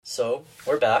So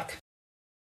we're back.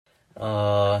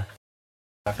 After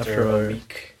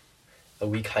a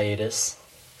week hiatus.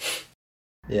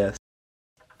 Yes,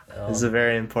 this is a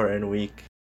very important week.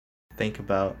 Think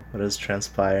about what has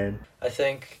transpired. I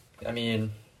don't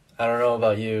know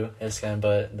about you, Iskan,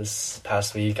 but this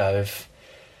past week I've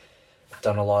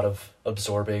done a lot of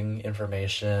absorbing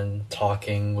information,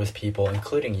 talking with people,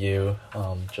 including you,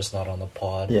 just not on the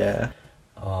pod. Yeah.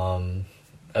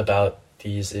 About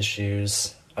these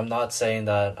issues. I'm not saying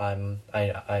that I'm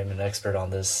an expert on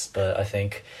this, but I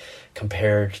think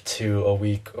compared to a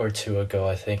week or two ago,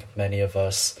 I think many of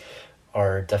us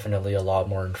are definitely a lot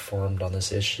more informed on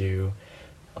this issue,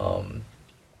 and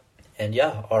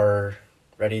are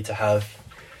ready to have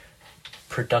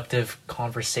productive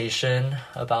conversation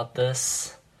about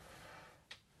this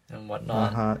and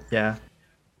whatnot. Yeah.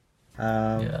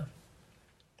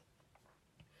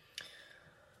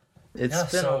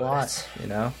 It's been a lot,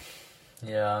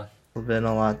 Yeah. It's been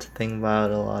a lot to think about,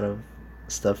 a lot of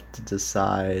stuff to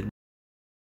decide.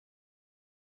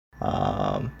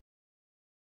 If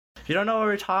you don't know what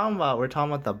we're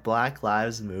talking about the Black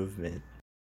Lives Movement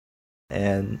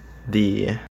and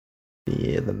the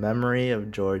memory of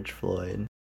George Floyd.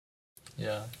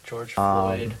 Yeah, George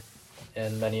Floyd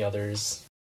and many others.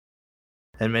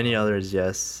 And many others,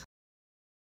 yes.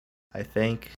 I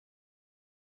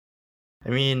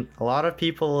mean, a lot of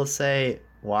people will say,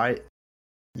 why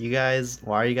are you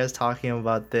guys talking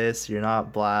about this? You're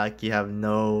not black, you have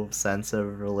no sense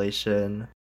of relation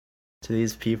to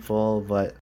these people,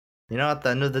 but at the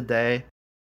end of the day,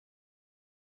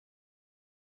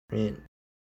 I mean,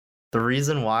 the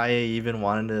reason why I even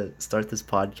wanted to start this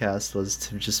podcast was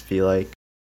to just be like,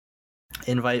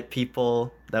 invite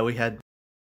people that we had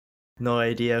no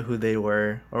idea who they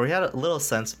were, or we had a little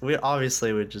sense. We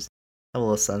obviously would just have a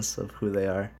little sense of who they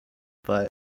are, but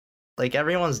like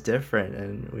everyone's different,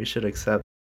 and we should accept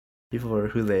people for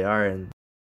who they are. And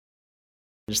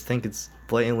I just think it's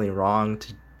blatantly wrong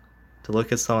to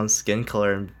look at someone's skin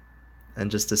color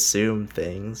and just assume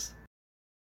things.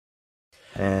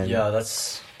 And yeah,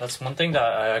 that's one thing that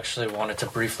I actually wanted to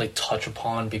briefly touch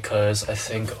upon, because I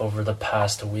think over the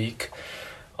past week,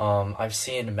 I've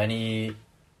seen many.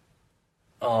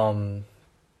 I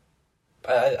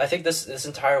think this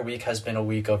entire week has been a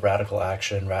week of radical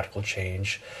action, radical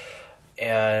change,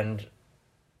 and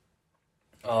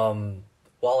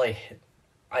while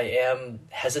I am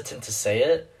hesitant to say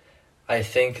it, I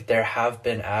think there have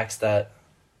been acts that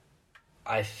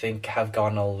I think have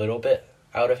gone a little bit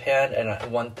out of hand.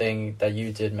 And one thing that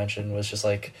you did mention was just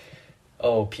like,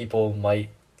 people might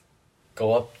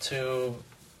go up to,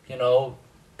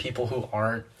 people who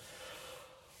aren't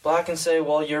black and say,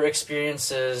 well, your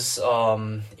experiences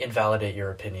invalidate your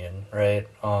opinion, right?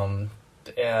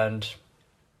 And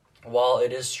while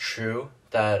it is true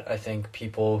that I think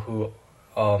people who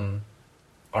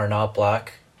are not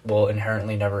black will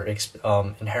inherently never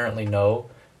inherently know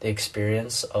the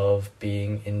experience of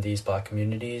being in these black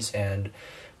communities and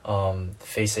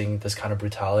facing this kind of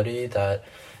brutality that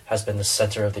has been the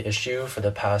center of the issue for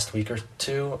the past week or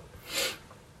two.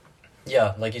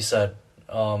 Yeah, like you said,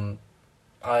 I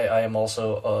am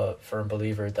also a firm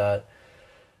believer that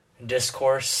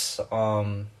discourse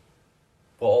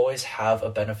will always have a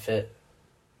benefit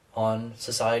on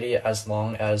society as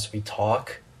long as we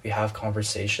talk, we have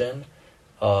conversation,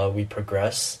 we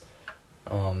progress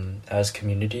as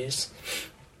communities.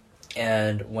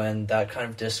 And when that kind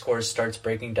of discourse starts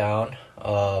breaking down,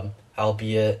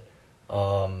 albeit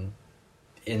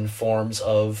in forms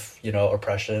of,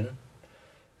 oppression,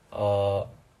 both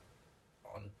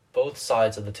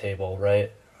sides of the table,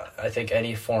 right? I think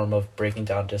any form of breaking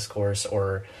down discourse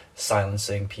or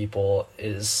silencing people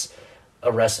is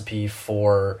a recipe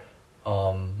for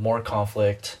more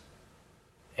conflict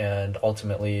and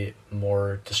ultimately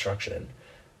more destruction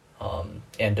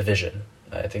and division.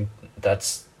 I think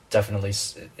that's definitely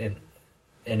an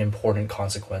important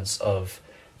consequence of,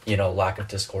 lack of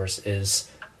discourse is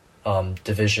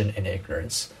division and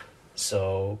ignorance.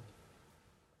 So,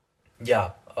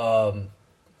 yeah,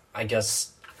 I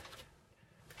guess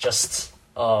just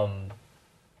on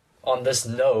this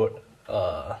note,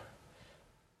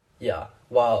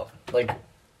 while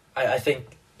I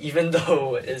think even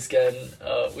though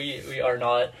we are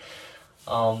not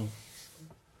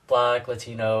black,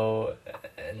 Latino,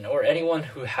 or anyone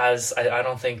who has, I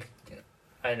don't think,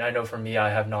 I know for me,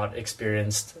 I have not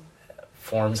experienced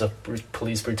forms of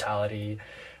police brutality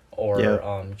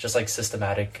or just like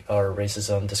systematic or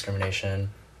racism,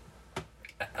 discrimination.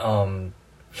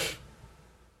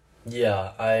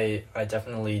 I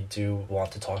definitely do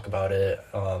want to talk about it,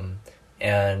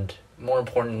 and more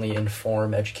importantly,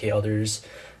 inform, educate others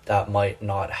that might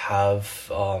not have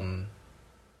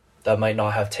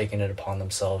taken it upon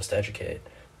themselves to educate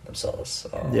themselves.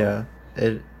 Yeah,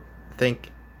 I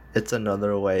think it's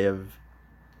another way of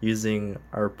using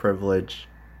our privilege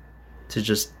to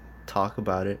just talk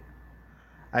about it.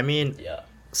 I mean, yeah,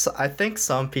 so I think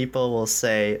some people will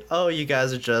say, "Oh, you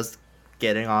guys are just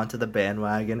getting onto the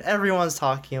bandwagon. Everyone's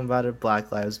talking about it.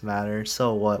 Black Lives Matter.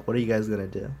 So what? What are you guys gonna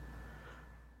do?"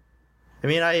 I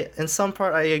mean, in some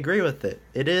part I agree with it.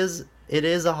 It is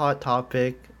a hot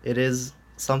topic. It is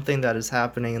something that is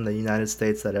happening in the United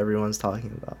States that everyone's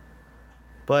talking about.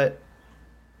 But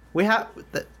we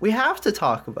have to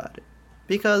talk about it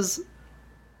because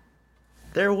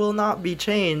there will not be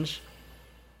change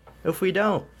if we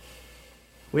don't.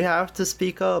 We have to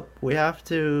speak up. We have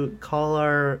to call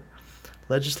our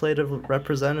legislative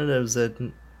representatives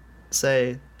and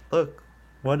say, "Look,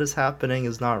 what is happening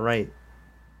is not right.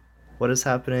 What is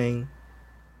happening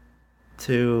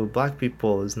to black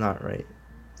people is not right."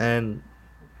 And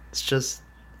it's just,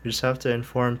 you just have to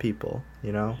inform people,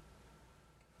 you know?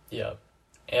 yeah.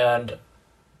 And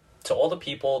to all the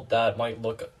people that might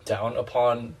look down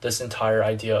upon this entire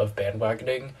idea of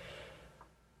bandwagoning,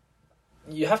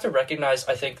 you have to recognize,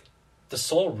 I think, the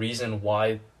sole reason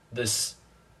why this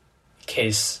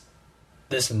case,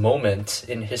 this moment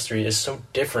in history is so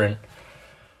different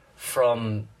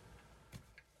from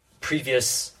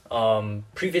previous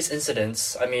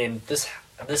incidents. I mean, this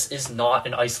is not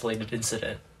an isolated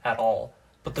incident at all.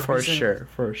 But For sure.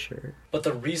 But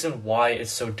the reason why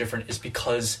it's so different is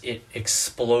because it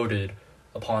exploded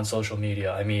upon social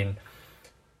media. I mean,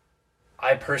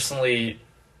 I personally,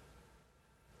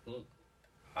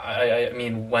 I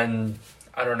mean, when,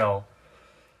 I don't know,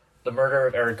 the murder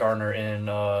of Eric Garner in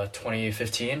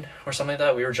 2015 or something like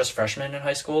that, we were just freshmen in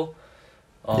high school.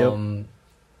 Yep.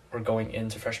 We're going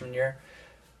into freshman year.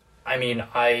 I mean,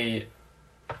 I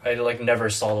like never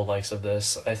saw the likes of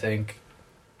this, I think.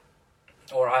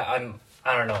 Or I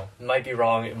don't know, might be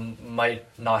wrong. It might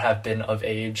not have been of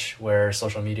age where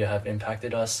social media have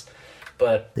impacted us,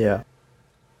 but Yeah.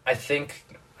 I think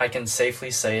I can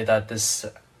safely say that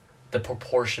the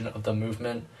proportion of the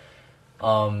movement,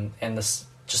 and this,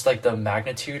 just like the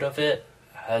magnitude of it,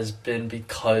 has been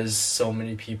because so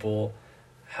many people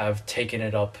have taken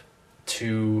it up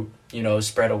to,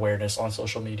 spread awareness on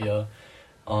social media,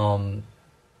 and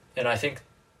I think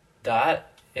that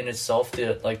in itself,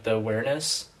 the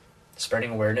awareness,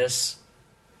 spreading awareness,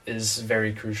 is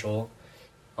very crucial,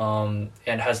 and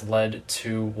has led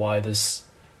to why this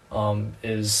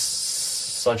is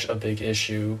such a big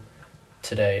issue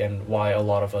today, and why a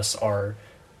lot of us are,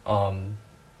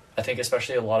 I think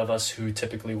especially a lot of us who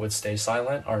typically would stay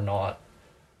silent are not,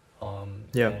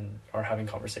 and are having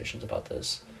conversations about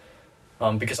this.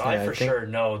 Because I for sure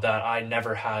know that I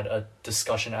never had a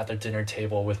discussion at the dinner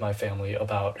table with my family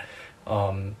about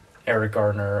Eric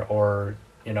Gardner, or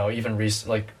even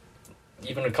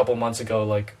even a couple months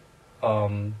ago,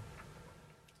 Ahmaud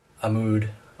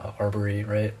Arbery,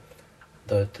 right,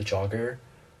 the jogger.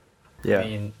 Yeah. I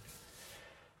mean,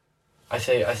 I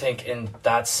think in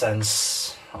that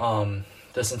sense,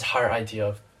 this entire idea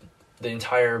of the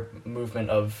entire movement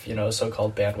of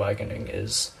so-called bandwagoning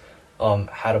is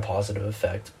had a positive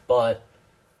effect, but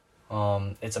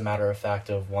it's a matter of fact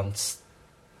of, once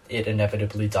it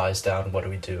inevitably dies down, what do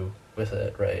we do with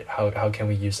it, right? How can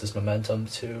we use this momentum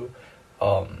to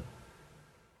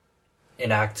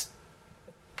enact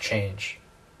change,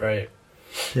 right?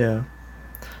 Yeah.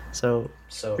 So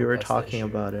we were that's the talking issue.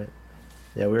 about it.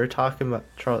 Yeah, we were talking about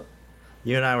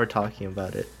you and I were talking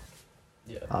about it.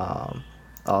 Yeah.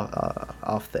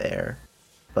 Off the air,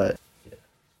 but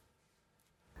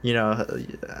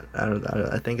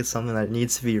I think it's something that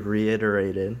needs to be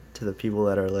reiterated to the people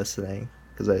that are listening,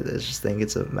 because I just think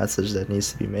it's a message that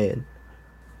needs to be made.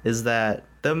 Is that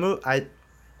I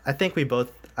think we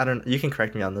both, I don't, you can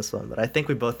correct me on this one, but I think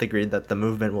we both agreed that the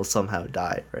movement will somehow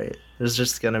die, right? There's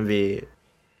just gonna be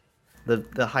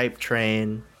the hype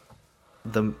train,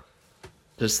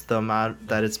 just the amount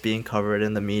that it's being covered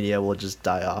in the media will just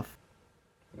die off.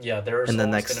 Yeah, there's And the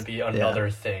always next- going to be another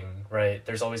thing, right?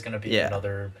 There's always going to be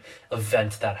another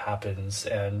event that happens,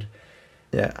 and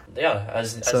Yeah.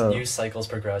 as news cycles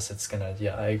progress, it's gonna,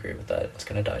 I agree with that. It's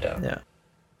gonna die down. Yeah.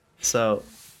 So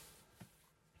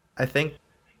I think,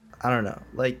 I don't know,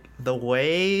 like the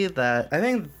way that, I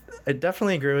think I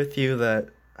definitely agree with you that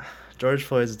George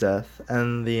Floyd's death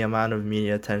and the amount of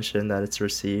media attention that it's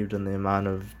received and the amount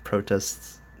of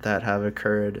protests that have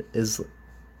occurred is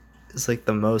like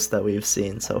the most that we've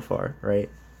seen so far, right?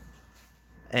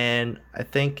 And I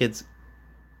think it's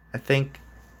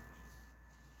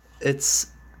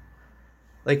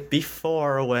like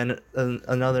before when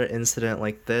another incident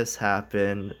like this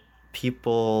happened,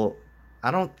 people,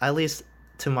 I don't, at least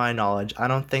to my knowledge, I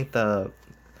don't think the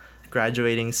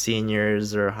graduating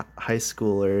seniors or high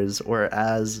schoolers were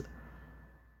as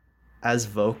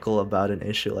vocal about an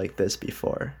issue like this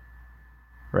before,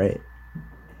 right?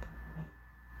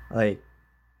 Like,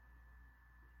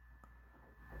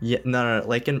 yeah, no,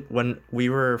 like when we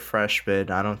were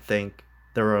freshmen, I don't think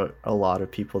there were a lot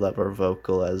of people that were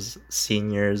vocal as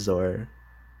seniors or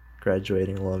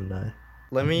graduating alumni.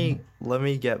 Let me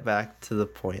get back to the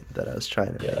point that I was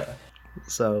trying to make.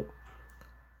 So,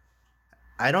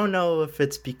 I don't know if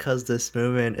it's because this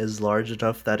movement is large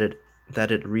enough that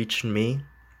it reached me,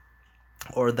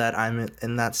 or that I'm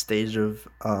in that stage of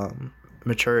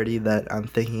maturity that I'm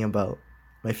thinking about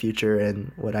my future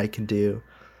and what I can do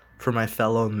for my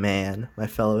fellow man, my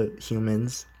fellow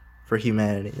humans, for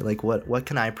humanity. Like what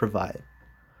can I provide?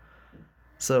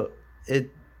 So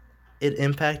it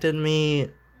impacted me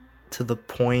to the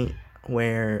point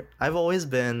where I've always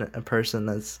been a person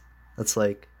that's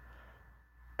like,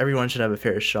 everyone should have a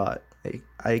fair shot. Like,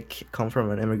 I come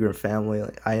from an immigrant family.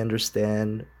 Like, I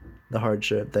understand the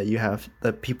hardship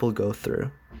that people go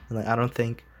through, and like,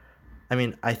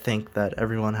 I think that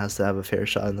everyone has to have a fair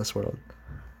shot in this world.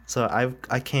 So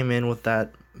I came in with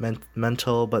that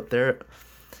mental, but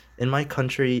in my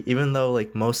country, even though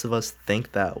like most of us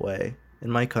think that way,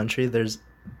 in my country there's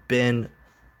been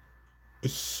a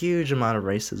huge amount of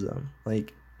racism.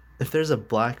 Like, if there's a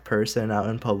black person out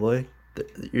in public,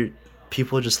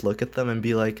 people just look at them and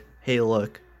be like, hey,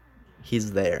 look,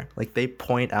 he's there. Like, they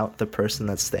point out the person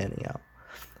that's standing out.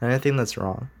 And I think that's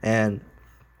wrong. And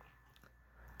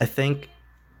I think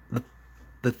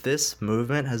that this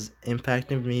movement has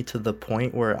impacted me to the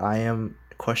point where I am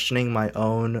questioning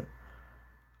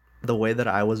the way that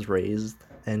I was raised,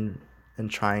 and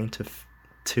trying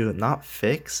to not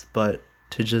fix, but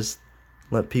to just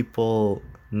let people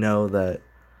know that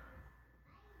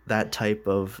type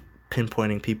of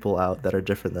pinpointing people out that are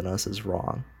different than us is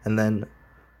wrong. And then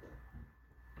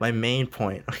my main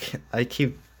point, okay, I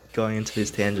keep going into these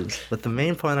tangents, but the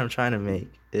main point I'm trying to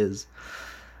make is,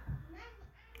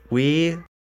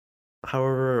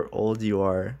 however old you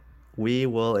are, we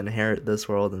will inherit this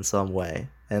world in some way.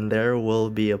 And there will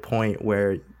be a point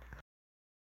where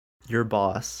your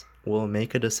boss will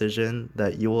make a decision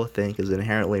that you will think is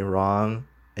inherently wrong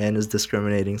and is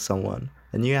discriminating someone.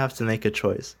 And you have to make a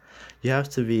choice.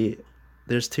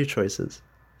 There's two choices.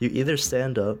 You either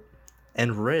stand up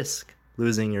and risk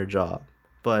losing your job,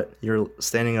 but you're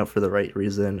standing up for the right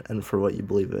reason and for what you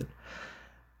believe in.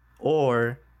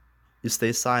 Or you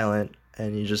stay silent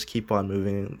and you just keep on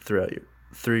moving through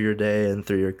your day and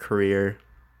through your career,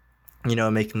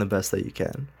 making the best that you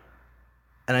can.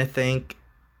 And I think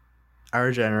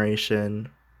our generation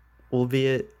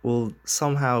will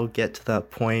somehow get to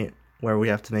that point where we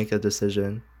have to make a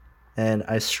decision. And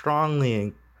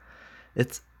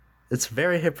it's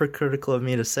very hypocritical of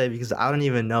me to say, because I don't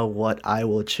even know what I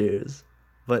will choose,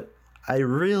 but I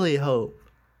really hope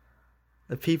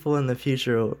the people in the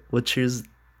future will choose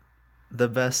the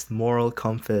best moral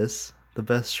compass, the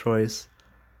best choice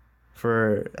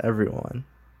for everyone,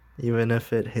 even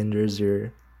if it hinders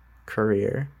your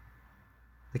career.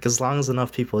 Like, as long as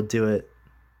enough people do it,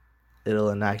 it'll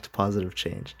enact positive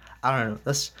change. I don't know.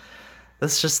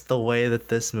 That's just the way that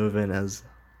this movement has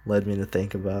led me to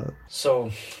think about. So,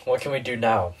 what can we do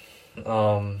now?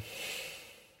 I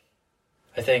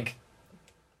think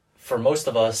for most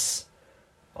of us,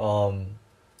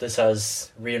 this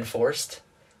has reinforced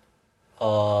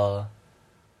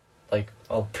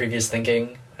previous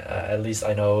thinking. At least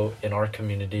I know in our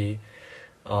community,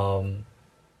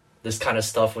 this kind of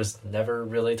stuff was never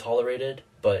really tolerated,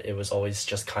 but it was always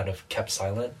just kind of kept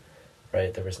silent,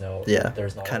 right? There was not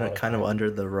kind of under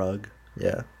the rug.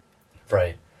 Yeah.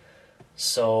 Right.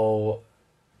 So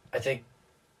I think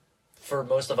for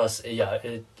most of us,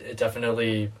 it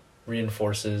definitely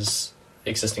reinforces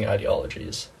existing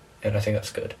ideologies, and I think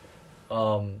that's good.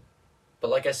 But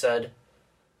like I said,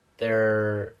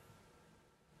 there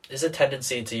is a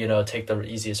tendency to, take the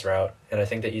easiest route, and I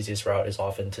think the easiest route is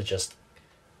often to just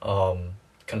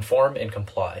conform and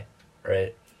comply,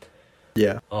 right?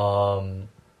 Yeah. And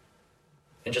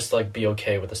just be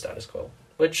okay with the status quo,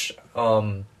 which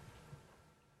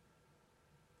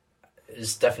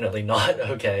is definitely not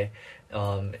okay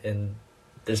in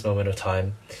this moment of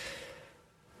time.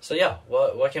 So yeah,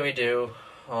 what can we do?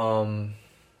 I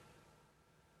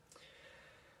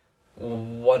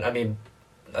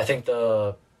think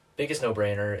the biggest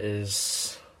no-brainer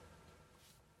is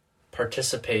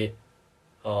participate,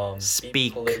 Speak.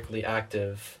 be politically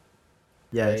active.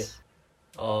 Yes.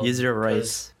 Use your 'Cause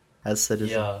rights as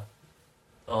citizen. yeah,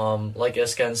 like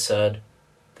Iskan said,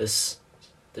 this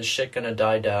this shit gonna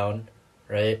die down,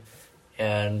 right?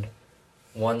 And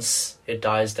once it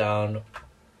dies down,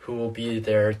 who will be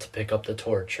there to pick up the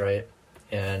torch, right?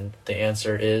 And the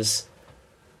answer is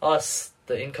us,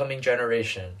 the incoming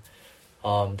generation,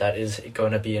 that is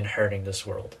going to be inheriting this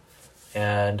world.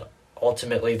 And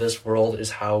ultimately, this world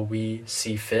is how we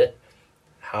see fit,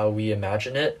 how we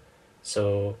imagine it.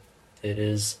 So it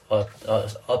is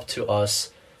up to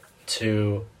us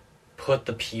to put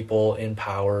the people in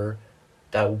power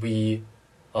that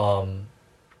um,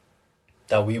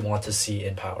 we want to see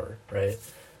in power, right?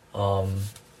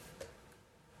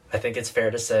 I think it's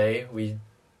fair to say we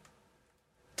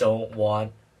don't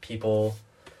want people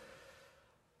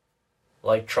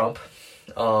like Trump.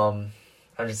 I'm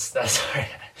just that's sorry.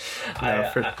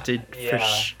 No, Yeah.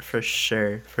 for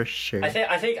sure. I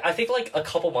think like a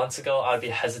couple months ago I'd be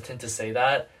hesitant to say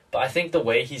that, but I think the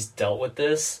way he's dealt with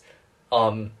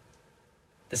um,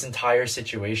 this entire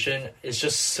situation is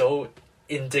just so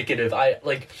indicative.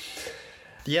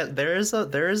 Yeah, there is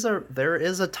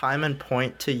a time and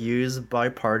point to use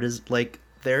bipartisan, like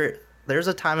there's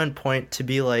a time and point to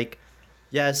be like,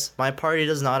 yes, my party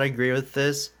does not agree with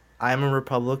this. I'm a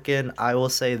Republican. I will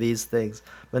say these things.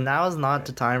 But now is not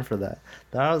the time for that.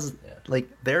 That was Yeah. like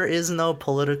there is no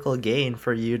political gain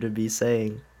for you to be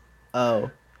saying,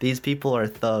 "Oh, these people are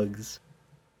thugs."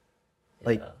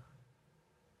 Like, Yeah.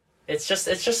 It's just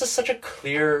such a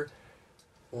clear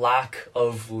lack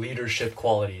of leadership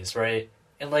qualities, right?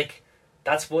 And like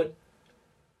that's what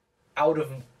out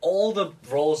of all the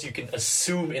roles you can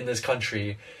assume in this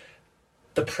country,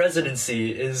 the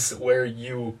presidency is where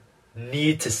you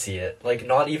need to see it. Like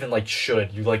not even like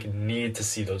should, you like need to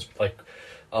see those like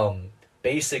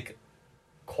basic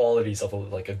qualities of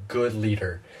a good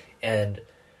leader. And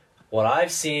what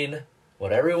I've seen,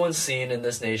 what everyone's seen in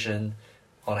this nation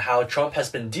on how Trump has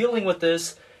been dealing with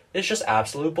this is just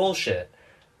absolute bullshit.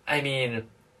 I mean,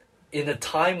 in a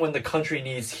time when the country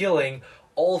needs healing,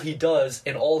 all he does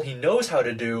and all he knows how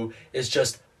to do is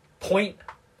just point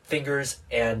fingers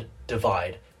and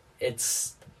divide.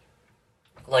 It's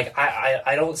like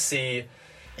I don't see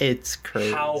it's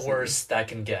crazy. how worse that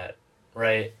can get,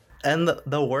 right? And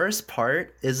the worst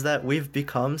part is that we've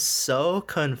become so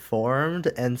conformed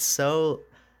and so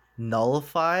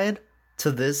nullified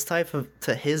to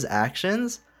to his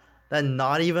actions that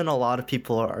not even a lot of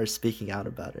people are speaking out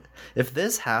about it. If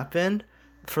this happened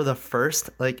for the first,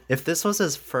 like, if this was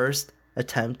his first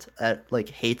attempt at like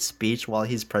hate speech while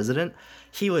he's president,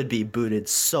 he would be booted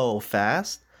so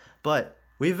fast. But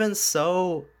we've been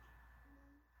so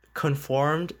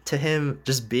conformed to him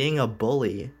just being a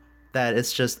bully that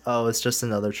it's just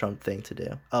another Trump thing to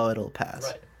do. Oh, it'll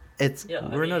pass. Right.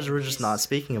 We're just not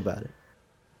speaking about it.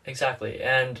 Exactly.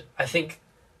 And I think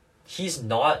he's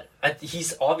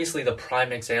obviously the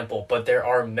prime example, but there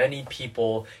are many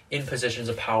people in positions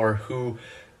of power who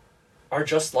are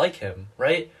just like him,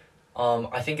 right?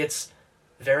 I think it's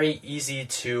very easy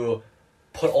to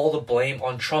put all the blame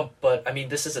on Trump, but I mean,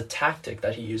 this is a tactic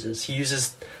that he uses. He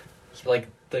uses like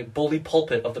the bully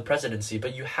pulpit of the presidency,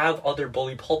 but you have other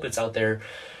bully pulpits out there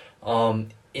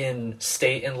in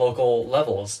state and local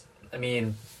levels. I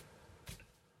mean,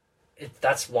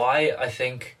 that's why I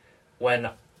think when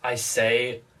I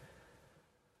say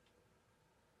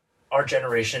our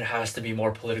generation has to be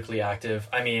more politically active,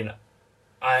 I mean,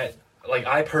 I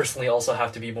personally also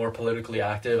have to be more politically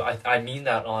active. I mean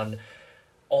that on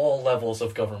all levels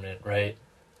of government, right?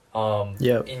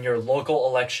 In your local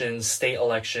elections, state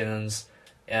elections,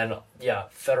 and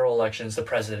federal elections, the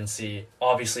presidency,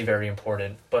 obviously very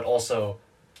important, but also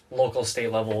local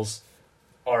state levels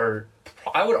are,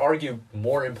 I would argue,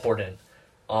 more important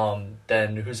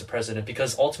than who's the president,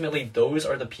 because ultimately those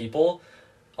are the people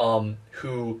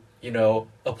who,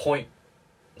 appoint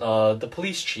the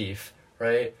police chief,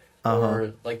 right?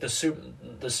 Or like the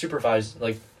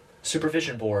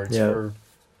supervision boards, or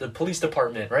the police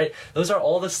department, right? Those are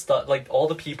all the stuff, like all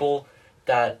the people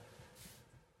that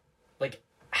like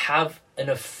have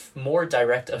a more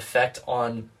direct effect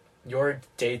on your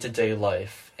day-to-day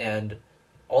life, and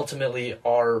ultimately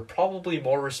are probably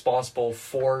more responsible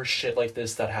for shit like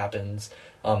this that happened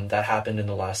in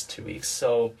the last 2 weeks.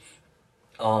 So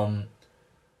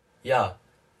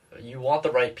you want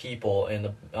the right people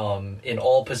in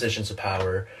all positions of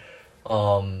power.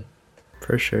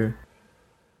 For sure.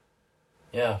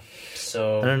 Yeah.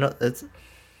 So I don't know.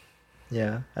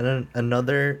 And then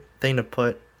another thing to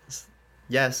put is,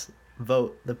 yes,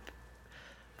 vote the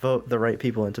right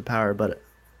people into power, but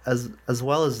as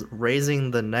well as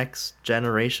raising the next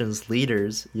generation's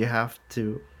leaders, you have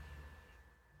to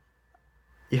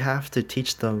you have to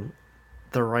teach them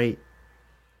the right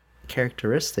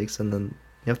characteristics, and then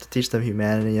you have to teach them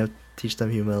humanity, you have to teach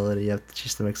them humility, you have to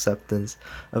teach them acceptance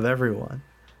of everyone.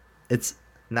 It's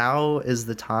now is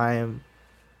the time.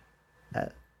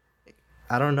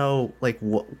 I don't know, like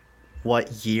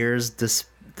what years this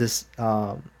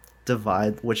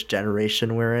divide which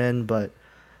generation we're in, but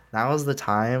now is the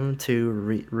time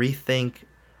to rethink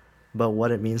about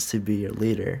what it means to be a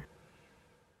leader.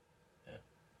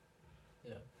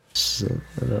 Yeah. Just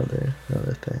another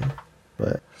thing,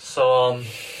 but so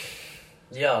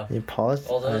yeah. in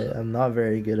I'm not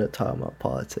very good at talking about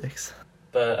politics.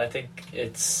 But I think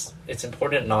it's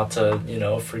important not to,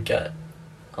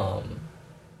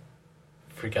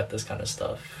 forget this kind of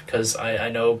stuff, because I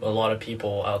know a lot of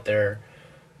people out there,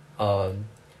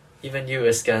 even you,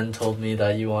 Isken, told me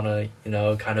that you want to,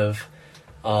 kind of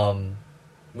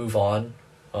move on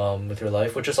with your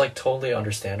life, which is like totally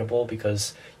understandable,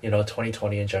 because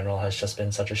 2020 in general has just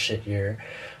been such a shit year,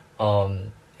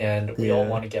 and we all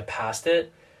want to get past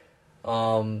it,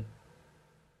 but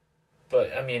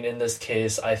I mean, in this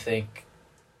case, I think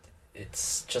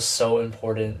it's just so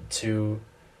important to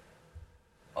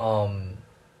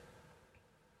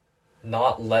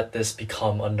not let this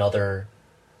become another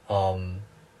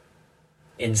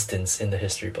instance in the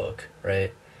history book,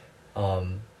 right?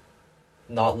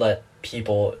 Not let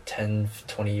people 10,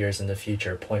 20 years in the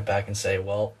future point back and say,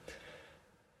 well,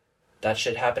 that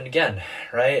shit happened again,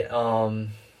 right?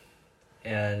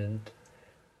 And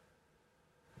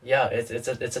yeah,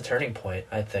 it's a turning point.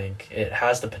 I think it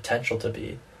has the potential to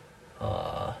be,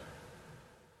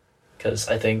 because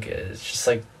I think it's just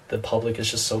like the public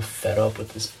is just so fed up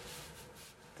with this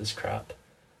crap.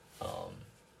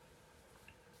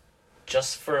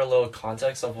 Just for a little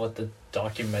context of what the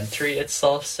documentary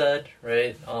itself said,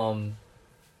 right?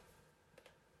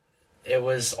 It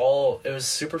was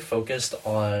super focused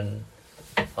on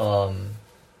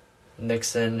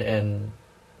Nixon and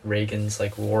Reagan's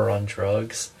like war on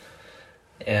drugs,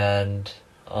 and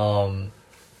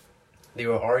they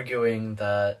were arguing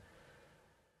that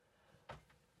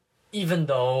even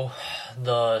though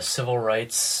the civil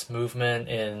rights movement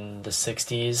in the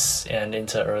 60s and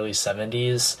into early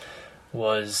 70s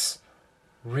was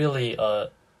really a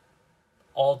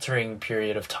altering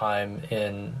period of time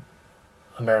in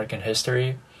American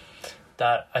history,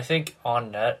 that I think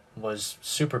on net was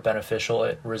super beneficial.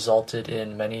 It resulted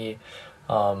in many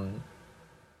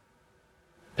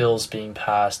bills being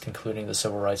passed, including the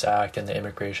Civil Rights Act and the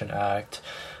Immigration Act,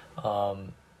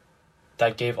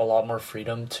 that gave a lot more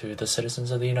freedom to the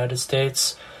citizens of the United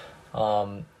States.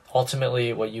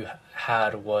 Ultimately, what you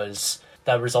had was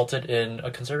that resulted in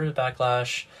a conservative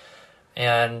backlash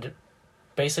and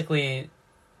basically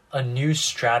a new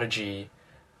strategy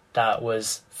that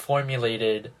was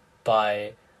formulated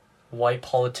by white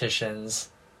politicians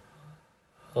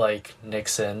like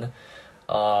Nixon,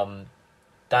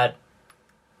 that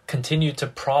continued to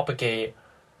propagate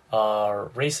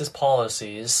racist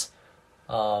policies,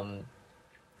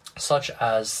 such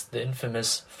as the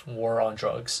infamous war on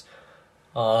drugs,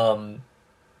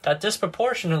 that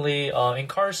disproportionately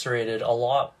incarcerated a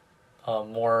lot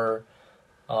more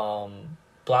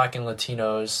Black and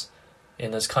Latinos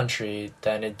in this country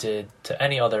than it did to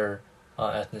any other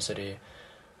ethnicity.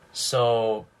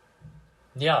 So,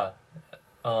 yeah,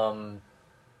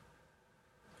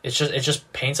 it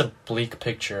just paints a bleak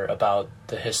picture about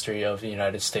the history of the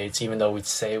United States. Even though we'd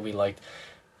say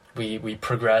we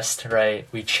progressed, right?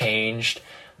 We changed.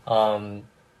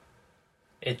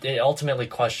 It ultimately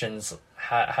questions: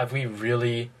 have we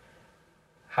really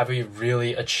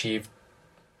achieved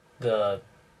the,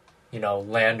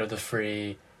 land of the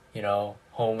free,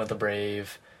 home of the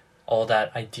brave, all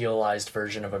that idealized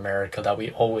version of America that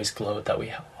we always gloat that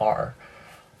we are?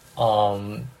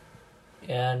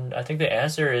 And I think the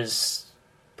answer is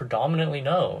predominantly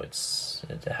no.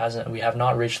 We have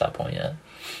not reached that point yet.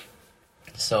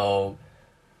 So,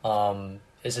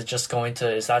 is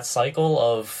that cycle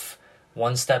of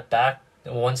one step back,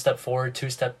 one step forward, two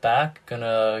step back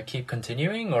gonna keep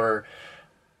continuing, or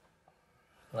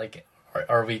like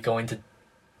are we going to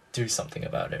do something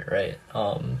about it, right?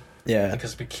 Yeah.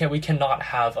 Because we cannot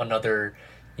have another,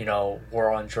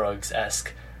 war on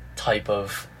drugs-esque type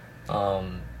of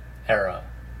era.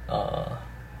 I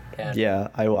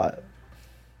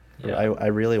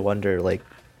really wonder, like,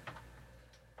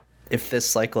 if this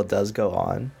cycle does go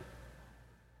on,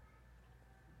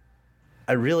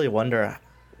 I really wonder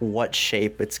what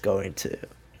shape it's going to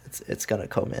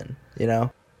come in,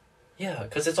 Yeah,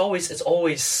 because it's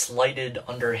always slighted,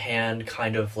 underhand,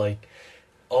 kind of like,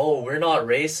 oh, we're not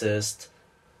racist,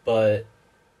 but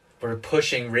we're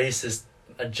pushing racist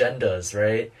agendas,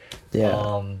 right?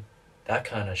 Yeah. That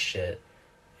kind of shit.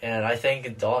 And I think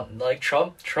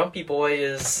Trumpy boy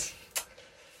is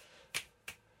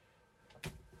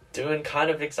doing kind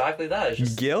of exactly that. It's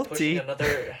just Guilty.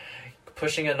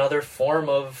 pushing another form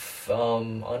of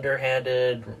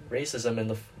underhanded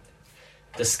racism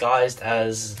disguised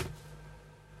as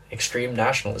extreme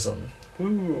nationalism.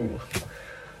 Woo.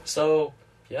 So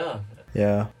yeah.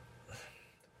 Yeah.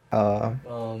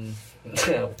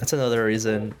 That's another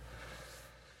reason.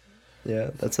 Yeah,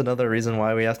 that's another reason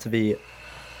why we have to be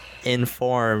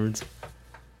informed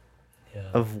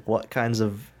of what kinds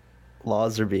of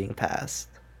laws are being passed.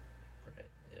 Right.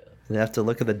 Yeah. You have to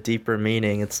look at the deeper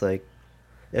meaning. It's like,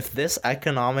 if this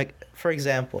for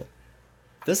example,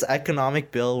 this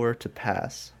economic bill were to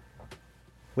pass,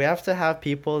 we have to have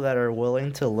people that are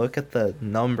willing to look at the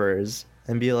numbers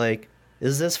and be like,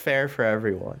 is this fair for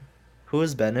everyone? Who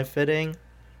is benefiting?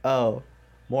 Oh,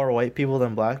 more white people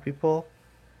than black people?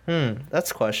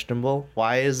 That's questionable.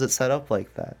 Why is it set up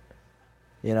like that?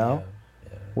 You know?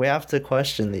 Yeah. We have to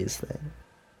question these things.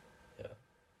 Yeah.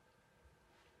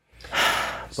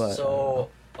 But, so,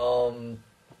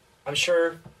 I'm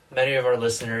sure many of our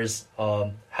listeners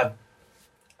have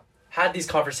had these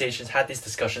conversations, had these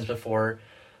discussions before.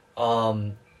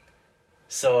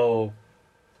 So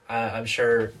I'm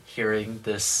sure hearing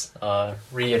this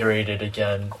reiterated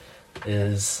again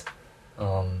is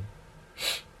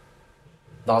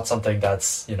not something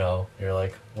that's, you're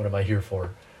like, what am I here for?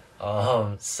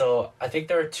 So I think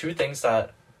there are two things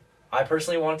that I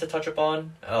personally wanted to touch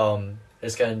upon.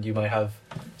 Again, you might have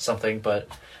something, but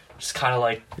just kind of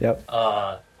like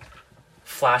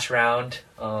flash round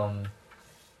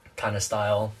kind of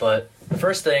style. But the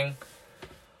first thing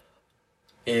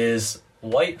is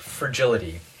white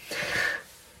fragility.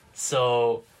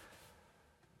 So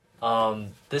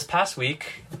this past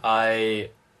week I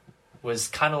was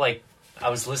kind of like, I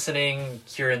was listening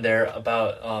here and there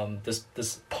about this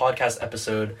podcast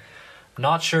episode.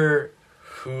 Not sure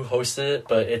who hosted it,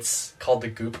 but it's called the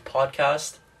Goop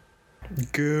podcast.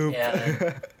 Goop.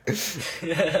 Yeah.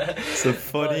 It's a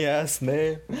funny ass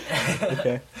name.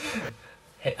 Okay.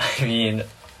 I mean,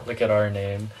 look at our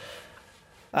name.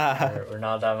 We're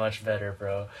not that much better,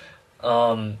 bro.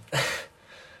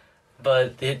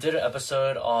 But they did an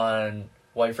episode on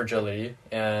white fragility,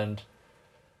 and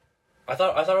I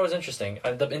thought it was interesting.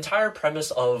 And the entire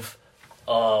premise of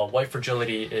white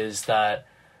fragility is that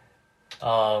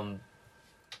all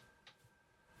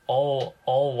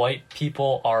white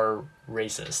people are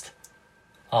racist.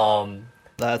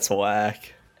 That's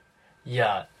whack.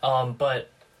 Yeah. But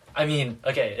I mean,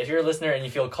 okay, if you're a listener and you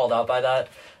feel called out by that,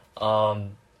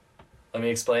 let me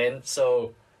explain.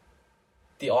 So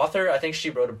the author, I think she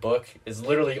wrote a book, is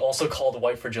literally also called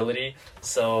White Fragility.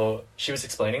 So she was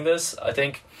explaining this. I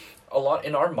think a lot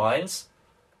in our minds,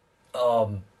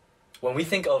 when we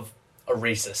think of a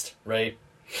racist, right?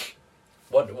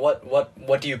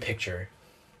 What do you picture?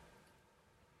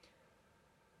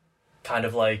 Kind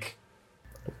of like,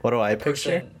 what do I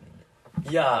picture?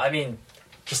 Yeah, I mean,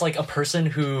 just like a person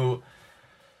who,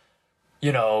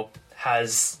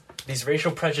 has these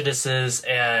racial prejudices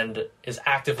and is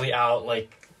actively out,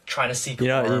 like, trying to seek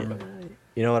harm.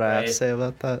 You know what I have to say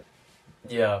about that?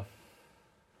 Yeah.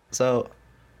 So,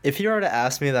 if you were to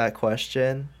ask me that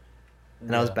question,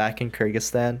 and I was back in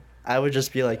Kyrgyzstan, I would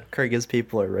just be like, Kyrgyz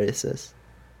people are racist.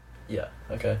 Yeah,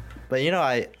 okay. But,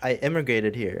 I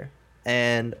immigrated here.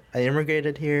 And I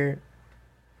immigrated here.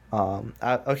 I'm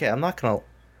not gonna.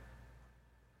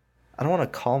 I don't want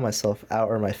to call myself out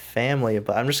or my family,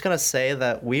 but I'm just gonna say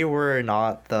that we were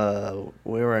not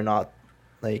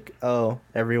like, oh,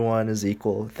 everyone is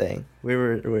equal thing.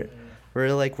 We're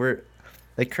like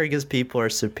Kyrgyz people are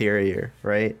superior,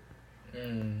 right?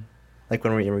 Like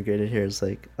when we immigrated here, it's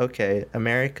like, okay,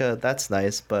 America, that's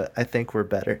nice, but I think we're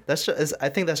better. I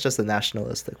think that's just a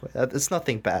nationalistic way. It's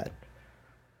nothing bad.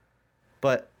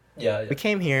 But we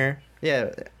came here,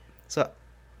 So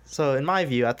in my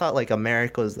view, I thought like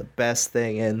America was the best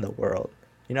thing in the world.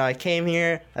 I came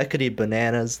here, I could eat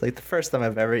bananas, like the first time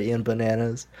I've ever eaten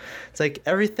bananas. It's like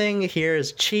everything here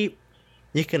is cheap.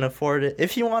 You can afford it.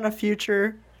 If you want a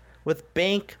future with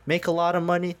bank, make a lot of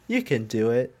money, you can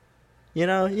do it.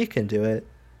 You can do it.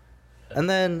 And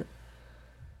then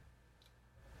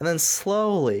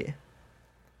slowly,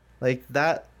 like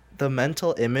that, the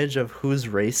mental image of who's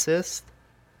racist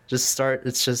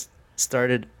it's just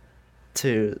started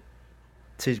to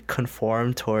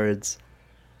conform towards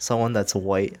someone that's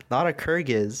white, not a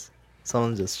Kyrgyz,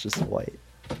 someone just white.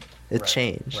 It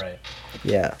changed. Right.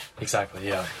 Yeah. Exactly.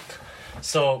 Yeah.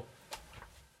 So.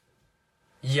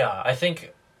 Yeah, I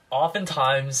think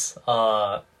oftentimes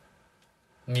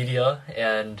media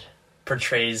and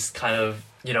portrays kind of,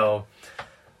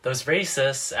 those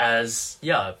racists as,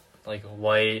 yeah, like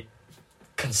white,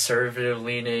 conservative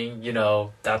leaning,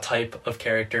 that type of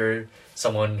character,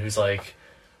 someone who's like,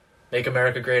 make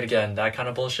America great again, that kind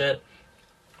of bullshit.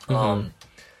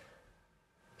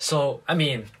 So, I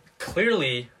mean,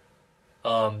 clearly,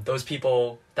 those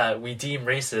people that we deem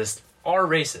racist are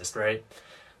racist, right?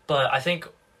 But I think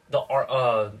the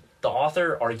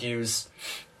author argues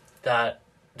that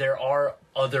there are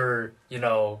other,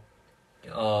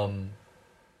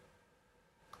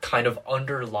 kind of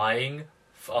underlying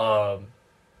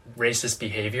racist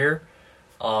behavior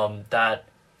that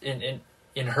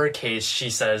in her case, she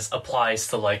says applies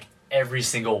to like every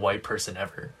single white person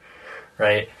ever,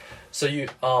 right? So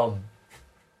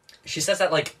she says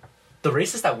that like the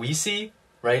racists that we see,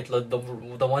 right,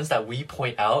 the ones that we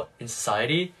point out in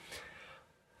society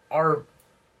are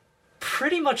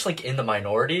pretty much like in the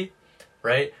minority,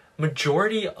 right?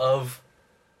 Majority of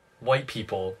white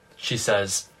people, she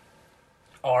says,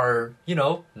 are,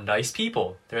 nice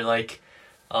people. They're like,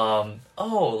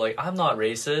 oh, like, I'm not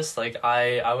racist. Like,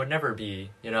 I would never be,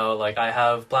 like, I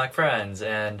have black friends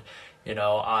and,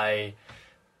 I...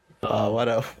 what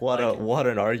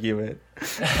an argument.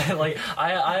 Like,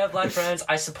 I have black friends.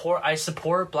 I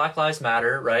support Black Lives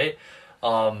Matter, right?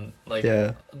 Like,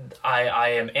 yeah.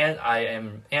 I am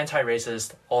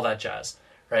anti-racist, all that jazz,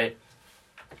 right?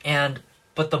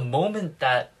 But the moment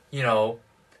that,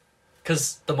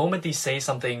 because the moment they say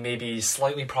something maybe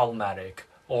slightly problematic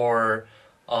or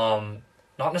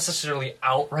not necessarily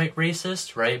outright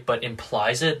racist, right, but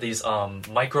implies it, these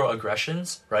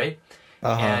microaggressions, right,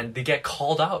 and they get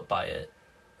called out by it,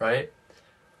 right?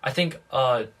 I think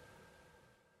a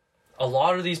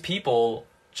lot of these people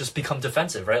just become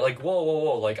defensive, right? Like,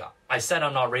 whoa, like, I said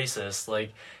I'm not racist,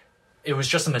 like, it was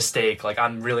just a mistake, like,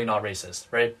 I'm really not racist,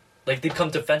 right? Like, they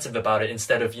become defensive about it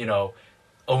instead of,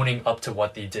 owning up to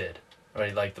what they did,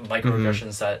 right? Like, the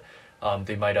microaggressions that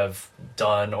they might have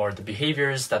done or the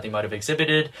behaviors that they might have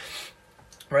exhibited,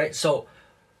 right? So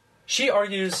she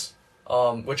argues,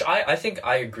 which I think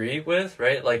I agree with,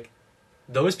 right? Like,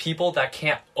 those people that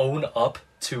can't own up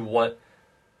to what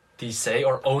they say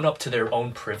or own up to their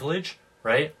own privilege,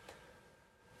 right,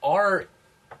 are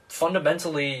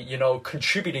fundamentally,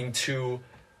 contributing to,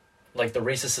 like, the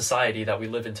racist society that we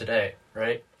live in today,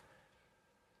 right?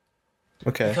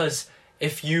 Okay. Because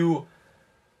if you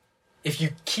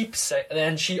keep saying,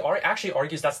 and she actually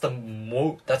argues that's the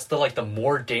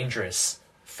more dangerous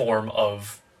form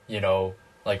of,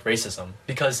 like, racism,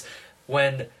 because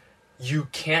when you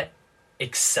can't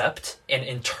accept and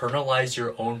internalize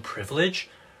your own privilege,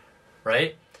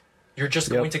 right, you're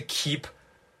just going to keep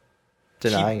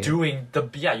doing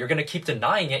you're going to keep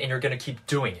denying it and you're going to keep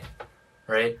doing it,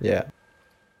 right? Yeah.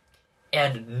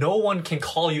 And no one can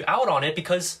call you out on it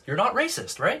because you're not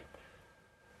racist, right?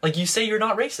 Like, you say you're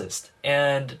not racist,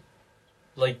 and,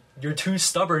 like, you're too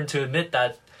stubborn to admit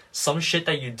that some shit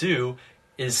that you do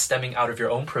is stemming out of your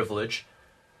own privilege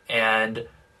and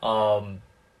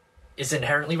is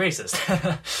inherently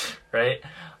racist, right?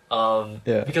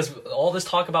 Yeah. Because all this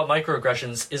talk about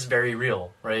microaggressions is very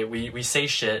real, right? We say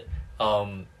shit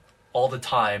all the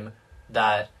time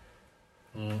that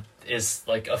is,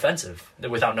 like, offensive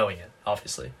without knowing it,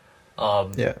 obviously.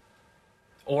 Yeah.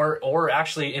 Or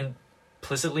actually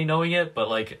implicitly knowing it, but,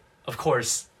 like, of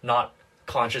course, not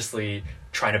consciously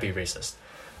trying to be racist.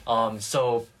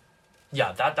 So,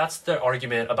 yeah, that's the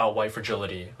argument about white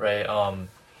fragility, right?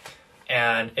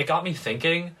 And it got me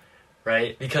thinking,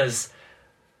 right? Because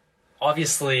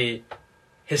obviously,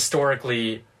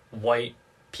 historically, white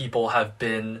people have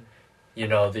been,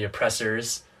 the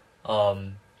oppressors,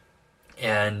 and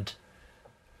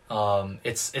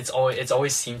it's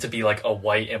always seemed to be like a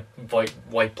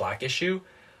white black issue,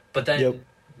 but then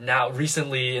now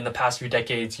recently in the past few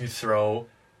decades you throw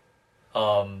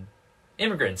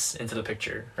immigrants into the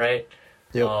picture, right?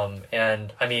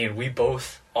 And I mean, we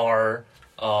both are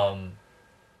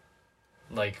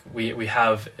like we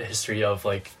have a history of,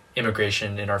 like,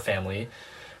 immigration in our families,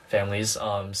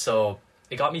 so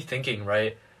it got me thinking,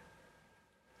 right?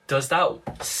 Does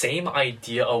that same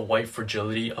idea of white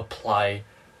fragility apply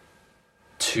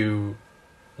to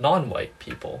non-white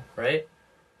people, right?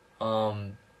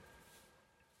 So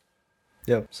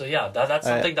yeah, that's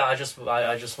something that I just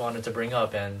wanted to bring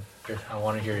up, and I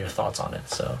want to hear your thoughts on it.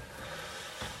 So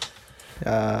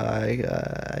I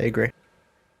agree.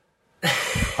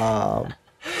 I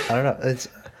don't know. It's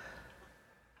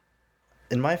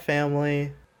in my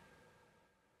family.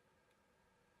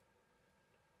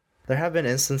 There have been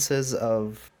instances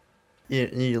of,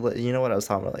 you know what I was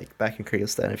talking about, like back in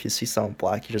Kyrgyzstan, if you see someone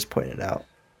black, you just point it out.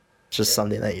 just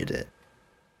something that you did.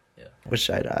 Yeah. Which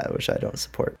I don't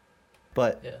support.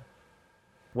 But Yeah.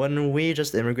 when we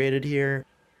just immigrated here,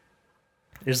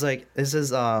 there's like this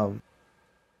is a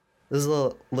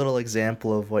little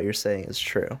example of what you're saying is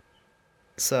true.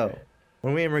 So Right.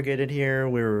 when we immigrated here,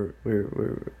 we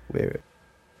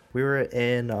were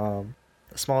in a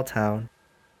small town.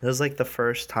 It was like the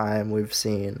first time we've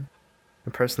seen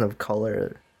a person of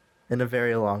color in a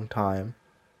very long time.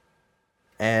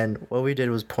 And what we did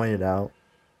was point it out.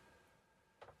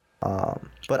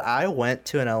 But I went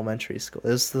to an elementary school. It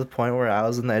was to the point where I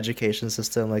was in the education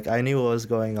system. Like, I knew what was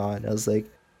going on. I was like,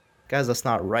 guys, that's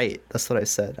not right. That's what I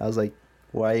said. I was like,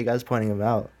 why are you guys pointing them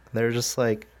out? They were just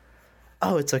like,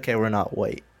 oh, it's okay, we're not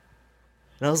white.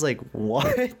 And I was like,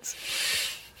 what?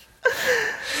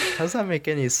 How does that make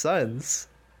any sense?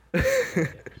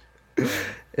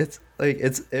 It's like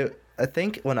I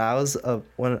think when I was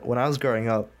when I was growing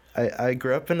up, I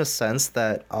grew up in a sense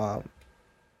that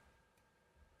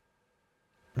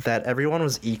that everyone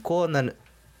was equal, and then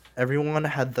everyone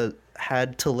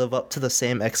had to live up to the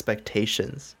same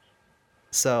expectations.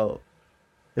 So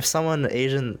if someone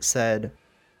Asian said,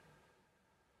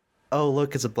 oh,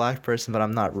 look, it's a black person, but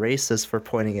I'm not racist for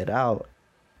pointing it out,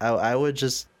 I would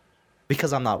just,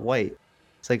 because I'm not white,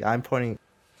 it's like I'm pointing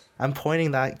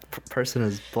that person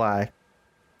as black,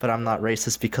 but I'm not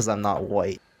racist because I'm not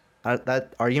white.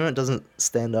 That argument doesn't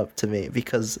stand up to me,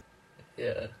 because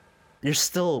Yeah. you're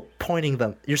still pointing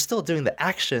them, you're still doing the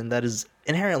action that is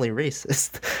inherently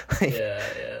racist. Like,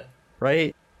 Yeah.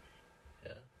 right?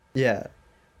 Yeah. Yeah.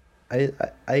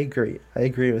 I agree. I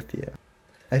agree with you.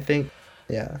 I think,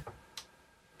 yeah.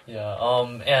 Yeah.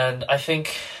 And I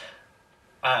think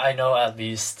I know at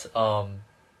least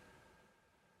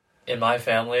in my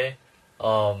family,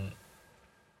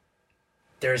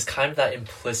 there's kind of that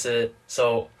implicit.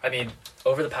 So I mean,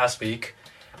 over the past week,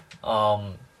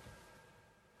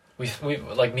 we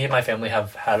like me and my family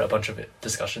have had a bunch of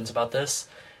discussions about this,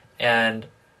 and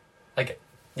like,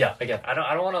 yeah, again, I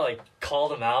don't want to like call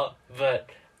them out, but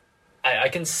I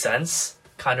can sense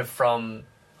kind of from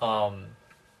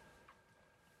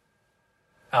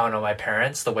I don't know, my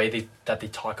parents, the way that they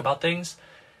talk about things.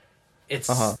 It's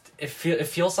it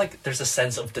feels like there's a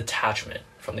sense of detachment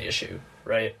from the issue,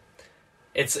 right?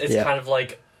 It's kind of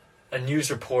like a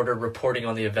news reporter reporting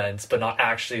on the events, but not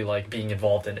actually like being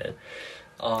involved in it.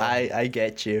 I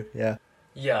get you. Yeah.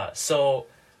 Yeah, so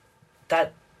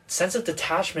that sense of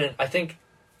detachment, I think,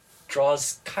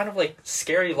 draws kind of like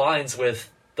scary lines with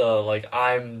the like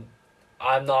I'm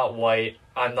not white,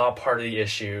 I'm not part of the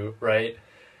issue, right?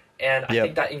 And I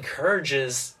think that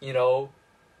encourages,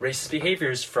 racist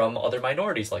behaviors from other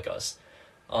minorities like us.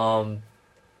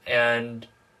 And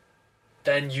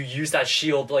then you use that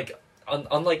shield, like,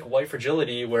 unlike white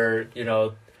fragility, where,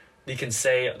 they can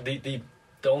say, the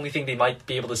only thing they might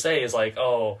be able to say is, like,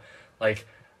 oh, like,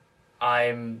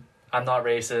 I'm not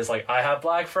racist, like, I have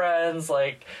black friends,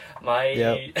 like,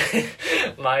 my,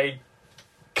 my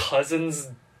cousin's,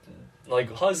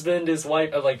 like, husband is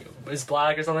white, or, like, is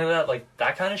black or something like that, like,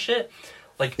 that kind of shit.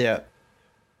 Like,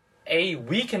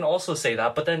 we can also say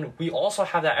that, but then we also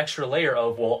have that extra layer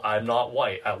of, well, I'm not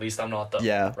white, at least I'm not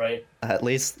them, right? At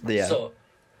least, So,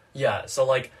 so,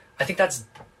 like, I think that's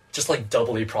just, like,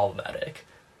 doubly problematic.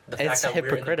 The fact it's that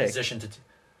hypocritic. we're in a position to...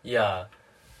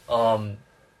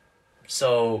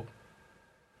 So,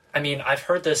 I mean, I've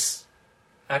heard this...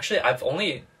 Actually, I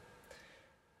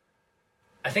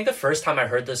think the first time I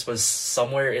heard this was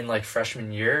somewhere in, like,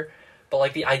 freshman year, but,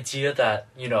 like, the idea that,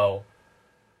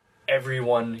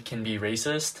 everyone can be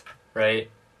racist, right?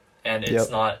 And it's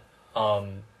not,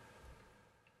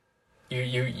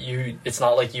 it's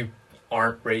not like you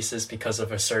aren't racist because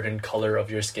of a certain color of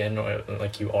your skin, or,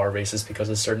 like, you are racist because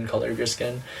of a certain color of your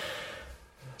skin.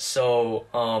 So,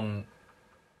 I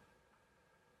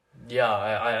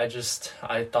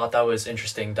thought that was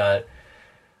interesting that,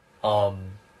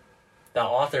 that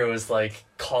author was, like,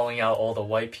 calling out all the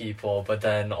white people, but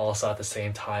then also at the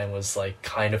same time was, like,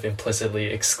 kind of implicitly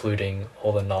excluding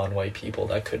all the non-white people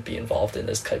that could be involved in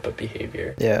this type of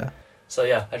behavior. Yeah. So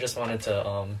yeah, I just wanted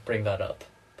to bring that up.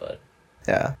 But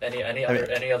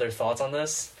any other thoughts on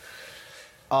this?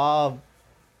 Well,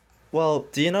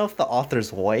 do you know if the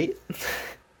author's white?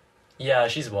 Yeah,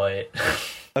 she's white.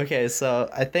 Okay, so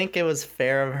I think it was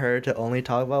fair of her to only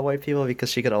talk about white people because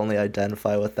she could only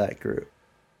identify with that group.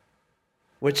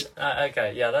 Which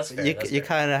okay, yeah, that's fair. You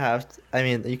kind of have to, I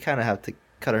mean, you kind of have to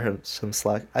cut her some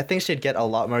slack. I think she'd get a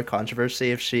lot more controversy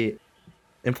if she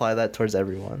implied that towards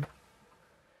everyone.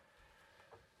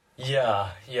 Yeah.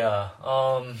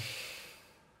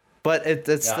 But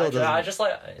it's still doesn't... I just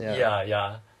like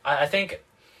I think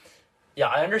Yeah,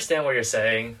 I understand what you're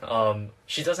saying.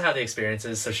 She doesn't have the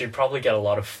experiences, so she'd probably get a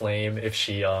lot of flame if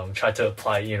she tried to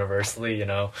apply it universally, you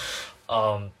know.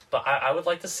 But I would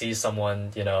like to see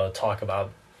someone, you know, talk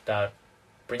about that,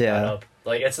 bring that Yeah. up.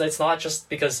 Like it's not just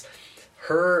because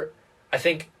her. I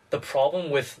think the problem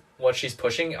with what she's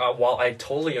pushing, while I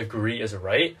totally agree is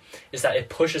right, is that it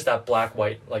pushes that black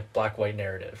white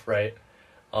narrative, right?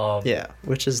 Um, Yeah,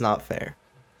 which is not fair.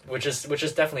 which is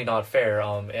definitely not fair.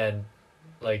 And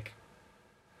like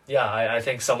yeah, I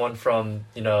think someone from,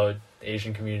 you know, the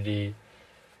Asian community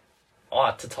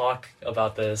ought to talk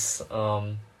about this.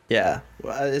 Yeah,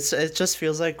 well, it just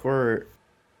feels like we're.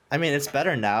 I mean, it's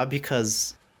better now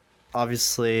because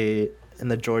obviously in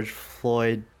the George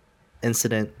Floyd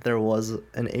incident there was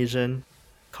an Asian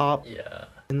cop Yeah,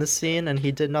 in the scene and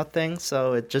he did nothing.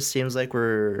 So it just seems like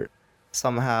we're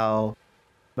somehow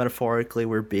metaphorically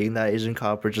we're being that Asian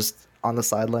cop. We're just on the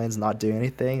sidelines, not doing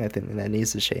anything. I think that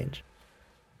needs to change.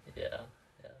 yeah,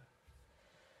 yeah.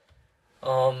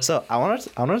 Um, So I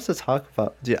wanted to talk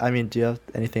about. Do you have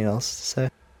anything else to say?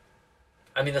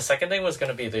 I mean, the second thing was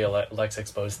gonna be the Lex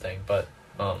exposed thing, but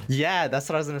Yeah, that's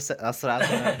what I was gonna say. That's what I was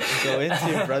gonna go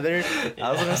into, brother.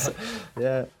 I was gonna say,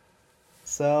 yeah.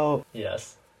 So,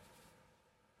 yes,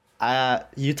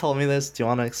 you told me this. Do you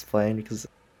want to explain? Because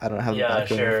I don't have the yeah,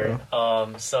 background sure.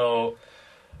 info. So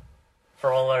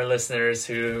for all our listeners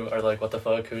who are like, "What the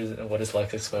fuck? What is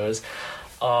Lex exposed?"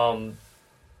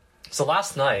 So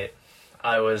last night,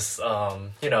 I was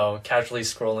you know, casually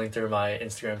scrolling through my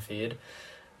Instagram feed,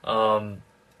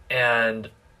 and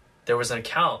there was an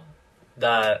account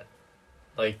that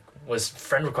like was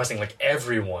friend requesting like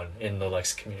everyone in the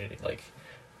Lex community,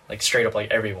 like straight up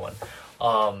like everyone.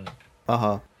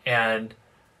 Uh-huh. And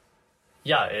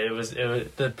yeah, it was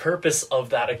the purpose of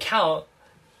that account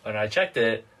when I checked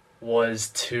it was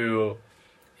to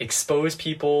expose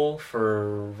people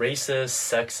for racist,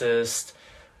 sexist,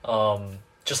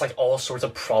 just like all sorts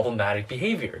of problematic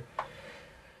behavior.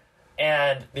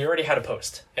 And they already had a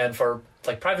post, and for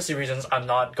like privacy reasons, I'm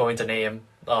not going to name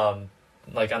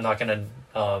like I'm not gonna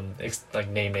like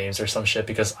name names or some shit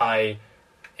because I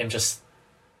am just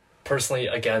personally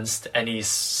against any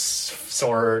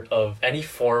sort of any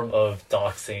form of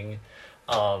doxing,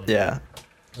 Yeah.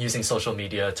 using social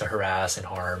media to harass and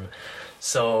harm.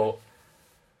 So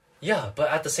yeah,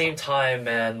 but at the same time,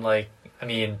 man, like I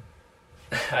mean,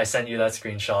 I sent you that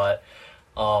screenshot.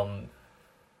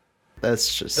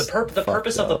 That's just The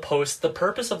purpose of the up. post. The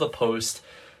purpose of the post.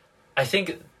 I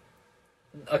think.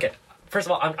 Okay, first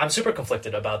of all, I'm super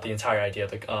conflicted about the entire idea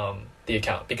of the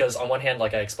account because on one hand,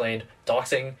 like I explained,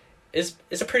 doxing is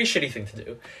a pretty shitty thing to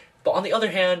do, but on the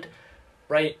other hand,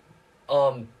 right,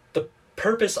 the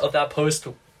purpose of that post,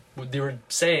 they were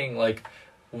saying like,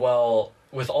 well,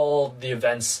 with all the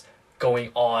events going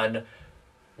on,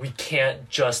 we can't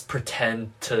just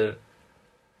pretend like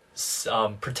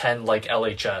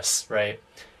LHS, right,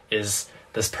 is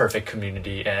this perfect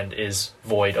community and is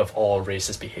void of all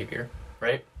racist behavior,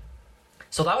 right?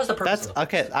 So that was the purpose. That's of the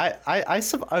okay. post.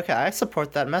 Okay. I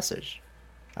support that message.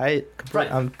 Right,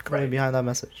 I'm completely right. behind that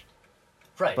message.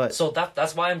 Right. But So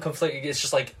that's why I'm conflicted. It's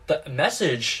just like the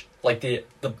message, like the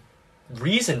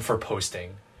reason for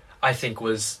posting, I think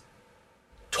was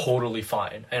totally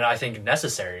fine and I think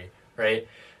necessary, right?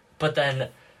 But then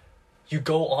you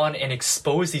go on and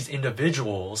expose these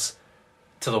individuals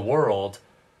to the world,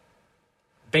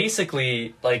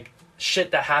 basically like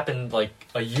shit that happened like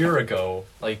a year ago,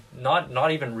 like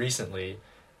not even recently,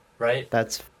 right?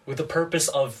 that's With the purpose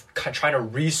of trying to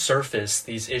resurface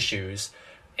these issues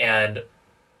and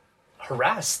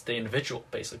harass the individual,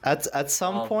 basically. at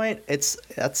some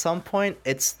point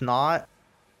it's not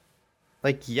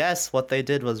like, yes, what they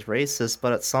did was racist,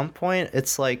 but at some point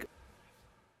it's like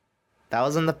that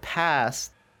was in the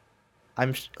past.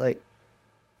 Like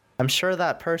I'm sure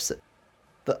that person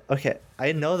okay,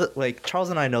 I know that like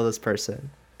Charles and I know this person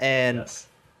and Yes.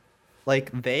 like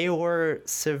they were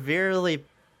severely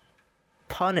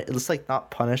punished. It's like not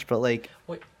punished but Wait,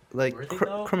 were they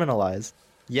though? criminalized.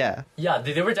 Yeah. Yeah,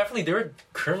 they were definitely they were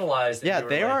criminalized. And Yeah,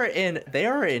 they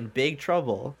were are in big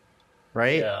trouble,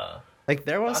 right? yeah. Like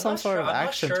there was some sort of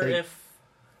action taken.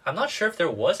 I'm not sure if there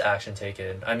was action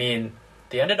taken. I mean,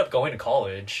 they ended up going to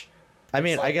college. I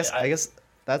mean, It's like, I guess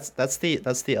that's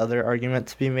the other argument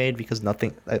to be made because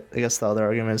nothing. I guess the other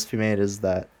argument to be made is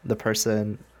that the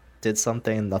person did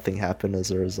something and nothing happened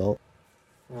as a result.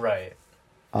 Right.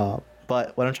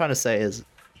 But what I'm trying to say is,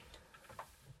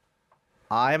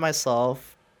 I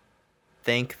myself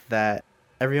think that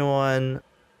everyone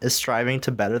is striving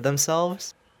to better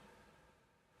themselves,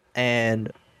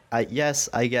 and I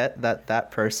get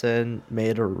that person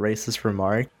made a racist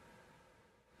remark,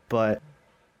 but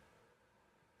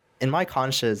in my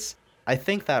conscience, I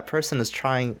think that person is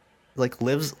trying, like,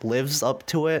 lives up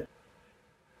to it,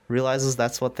 realizes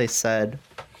that's what they said.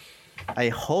 I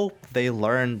hope they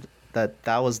learned that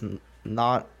that was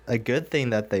not a good thing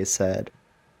that they said,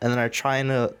 and then are trying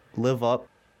to live up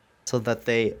so that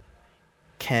they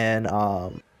can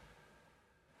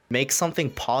make something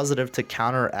positive to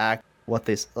counteract what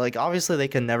they like. Obviously, they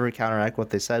can never counteract what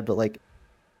they said, but like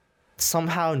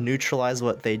somehow neutralize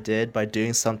what they did by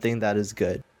doing something that is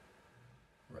good.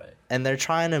 Right. And they're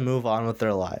trying to move on with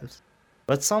their lives.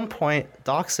 But at some point,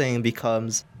 doxing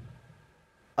becomes,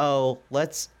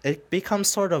 it becomes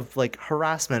sort of like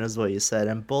harassment is what you said,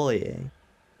 and bullying.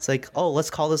 It's like, let's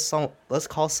call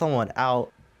someone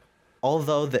out,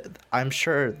 although I'm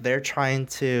sure they're trying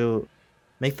to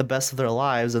make the best of their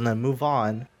lives and then move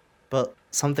on, but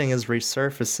something is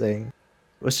resurfacing,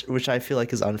 which I feel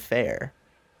like is unfair,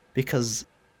 because,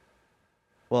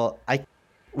 well,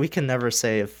 we can never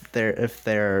say if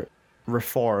they're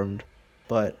reformed,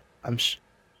 but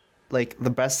like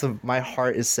the best of my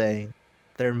heart is saying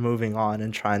they're moving on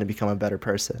and trying to become a better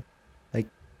person. Like,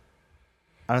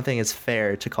 I don't think it's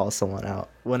fair to call someone out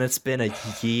when it's been a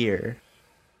year.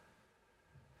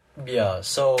 Yeah,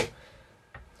 so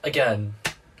again,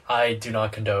 I do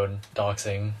not condone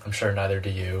doxing. I'm sure neither do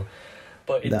you.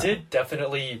 But it did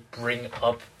definitely bring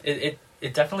up it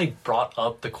definitely brought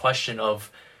up the question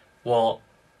of, well,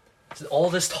 all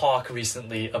this talk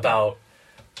recently about,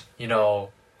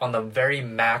 on the very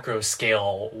macro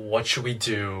scale, what should we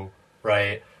do,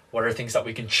 right? What are things that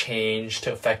we can change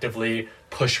to effectively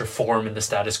push reform in the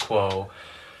status quo?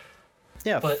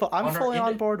 Yeah, but I'm fully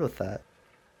on board with that.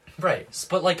 Right,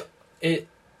 but like it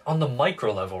on the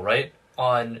micro level, right?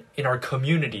 In our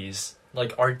communities,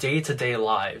 like our day-to-day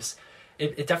lives,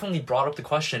 it definitely brought up the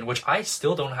question, which I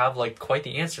still don't have like quite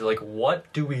the answer. Like,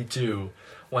 what do we do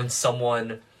when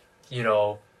someone,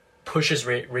 pushes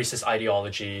racist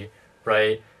ideology,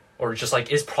 right? Or just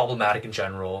like is problematic in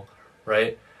general,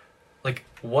 right? Like,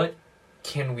 what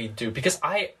can we do? Because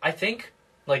I think,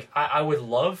 like, I would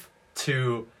love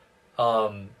to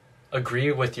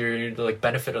agree with your, like,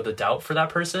 benefit of the doubt for that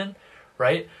person,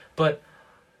 right? But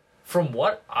from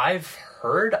what I've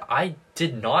heard, I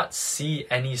did not see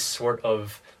any sort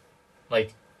of,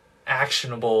 like,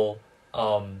 actionable,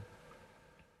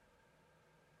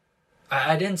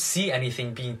 I didn't see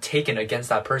anything being taken against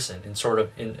that person in sort of,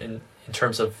 in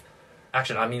terms of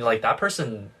action. I mean, like, that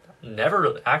person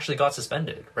never actually got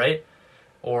suspended, right?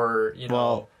 Or, yeah.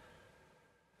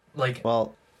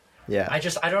 I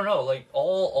don't know, like,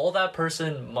 all that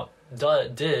person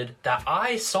did that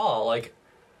I saw, like,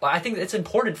 I think it's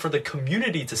important for the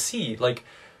community to see, like,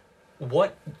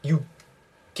 what you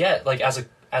get, like, as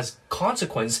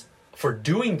consequence for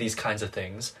doing these kinds of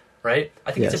things, right?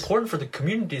 I think it's important for the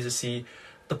community to see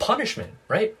the punishment,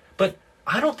 right? But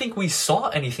I don't think we saw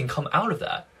anything come out of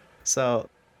that. So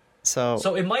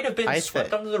it might have been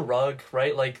swept under the rug,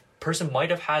 right? Like, person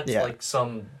might have had like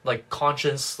some like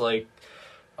conscience, like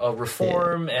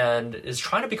reform, and is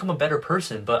trying to become a better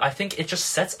person. But I think it just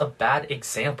sets a bad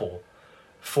example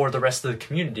for the rest of the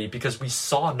community because we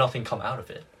saw nothing come out of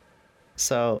it.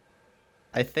 So,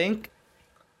 I think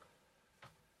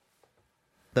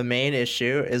the main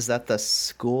issue is that the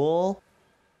school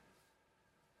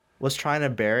was trying to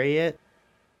bury it.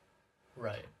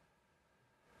 Right.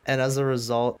 And as a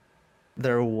result,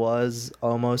 there was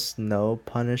almost no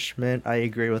punishment. I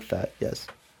agree with that. Yes.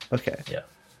 Okay. Yeah.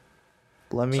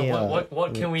 Let me. So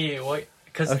what can we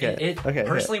because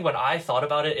personally, when I thought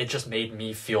about it, it just made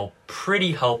me feel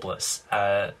pretty helpless.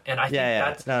 And I think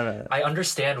that's no. I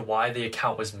understand why the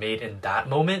account was made in that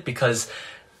moment because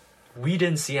we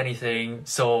didn't see anything.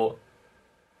 So,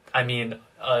 I mean,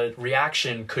 a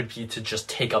reaction could be to just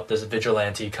take up this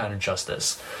vigilante kind of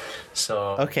justice.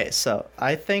 So okay, so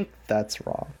I think that's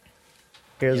wrong.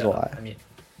 Here's why. I mean,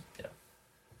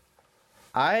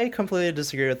 I completely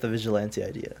disagree with the vigilante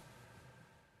idea.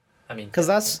 I mean, because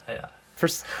that's I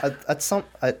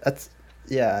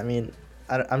mean,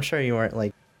 I'm sure you weren't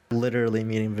like literally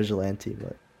meaning vigilante,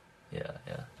 but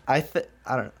I don't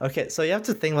know. Okay, so you have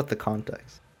to think about the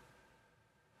context.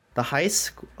 The high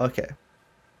school. Okay,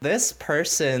 this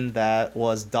person that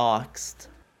was doxxed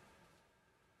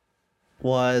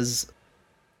was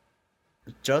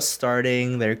just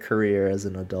starting their career as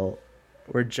an adult.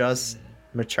 We're just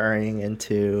maturing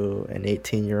into an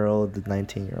 18-year-old,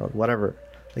 19-year-old, whatever.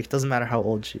 Like, it doesn't matter how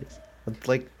old she is. But,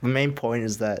 like, the main point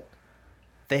is that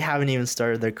they haven't even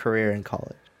started their career in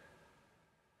college.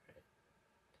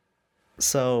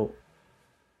 So,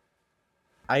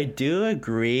 I do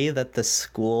agree that the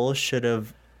school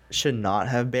should not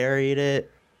have buried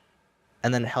it,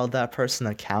 and then held that person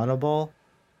accountable.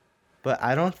 But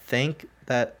I don't think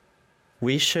that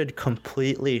we should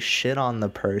completely shit on the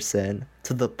person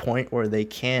to the point where they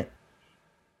can't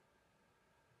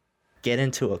get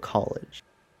into a college.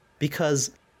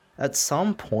 Because at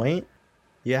some point,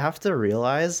 you have to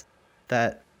realize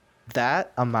that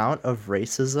that amount of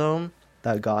racism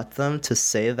that got them to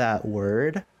say that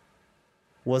word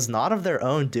was not of their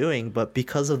own doing, but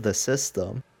because of the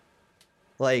system.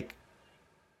 Like,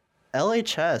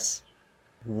 LHS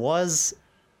was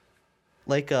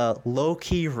like a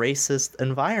low-key racist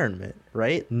environment,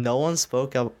 right? No one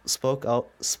spoke up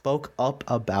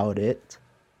about it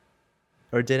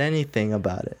or did anything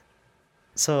about it.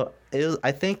 So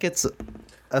I think it's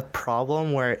a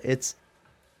problem where it's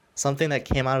something that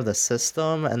came out of the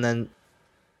system and then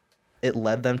it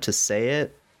led them to say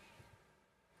it.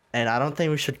 And I don't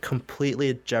think we should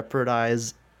completely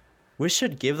jeopardize. We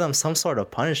should give them some sort of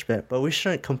punishment, but we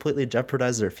shouldn't completely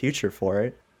jeopardize their future for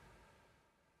it.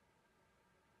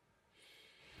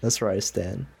 That's where I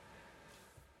stand.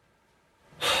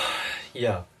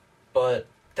 Yeah, but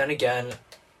then again,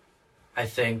 I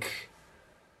think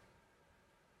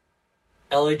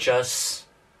LHS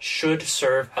should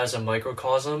serve as a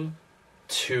microcosm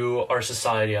to our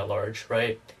society at large,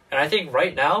 right? And I think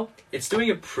right now it's doing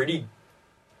a pretty,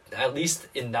 at least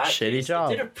in that shitty case,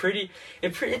 job. It did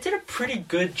a pretty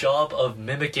good job of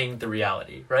mimicking the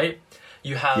reality, right?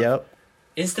 You have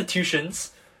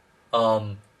institutions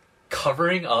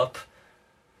covering up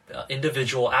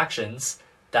individual actions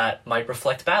that might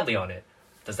reflect badly on it.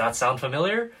 Does that sound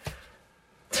familiar?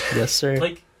 Yes, sir.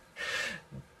 Like,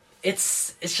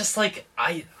 it's just like,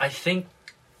 I think,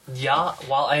 yeah,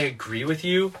 while I agree with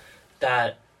you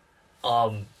that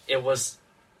it was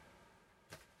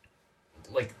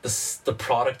like the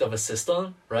product of a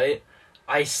system, right?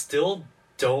 I still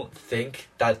don't think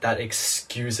that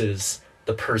excuses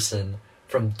the person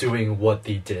from doing what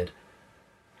they did.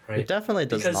 Right? It definitely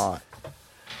does not.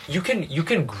 You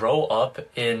can grow up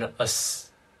in a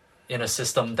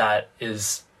system that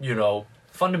is, you know,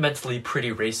 fundamentally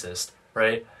pretty racist,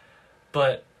 right?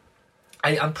 But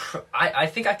I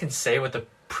think I can say with a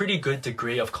pretty good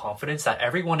degree of confidence that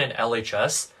everyone in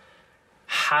LHS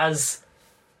has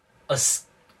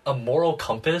a moral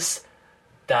compass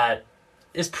that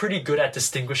is pretty good at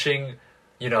distinguishing,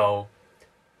 you know,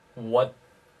 what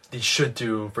they should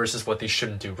do versus what they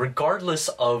shouldn't do, regardless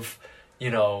of, you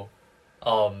know,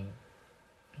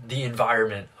 the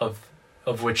environment of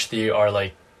which they are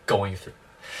like going through.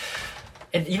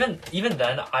 And even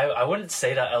then, I wouldn't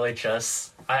say that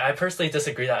LHS. I personally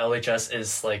disagree that LHS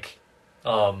is like.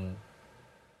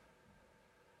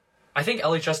 I think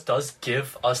LHS does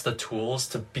give us the tools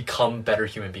to become better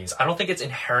human beings. I don't think it's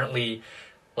inherently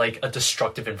like a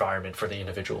destructive environment for the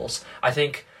individuals. I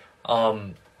think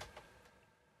it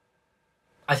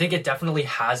definitely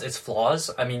has its flaws.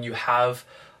 I mean, you have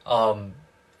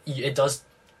it does.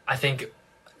 I think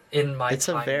in my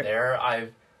time there,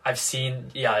 I've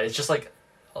seen, yeah, it's just like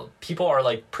people are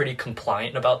like pretty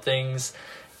compliant about things,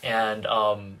 and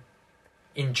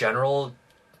in general,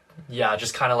 yeah,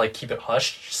 just kind of like keep it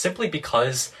hushed, simply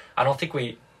because I don't think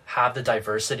we have the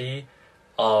diversity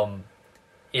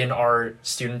in our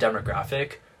student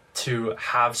demographic to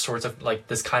have sorts of like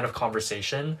this kind of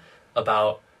conversation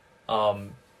about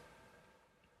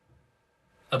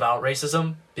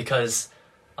racism, because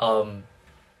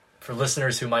for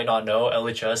listeners who might not know,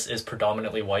 LHS is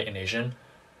predominantly white and Asian,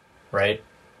 right?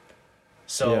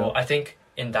 So yeah. I think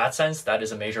in that sense, that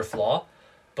is a major flaw,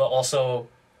 but also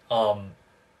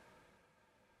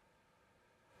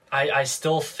I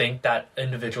still think that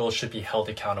individuals should be held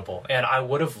accountable, and I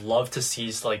would have loved to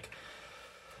see like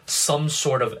some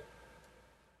sort of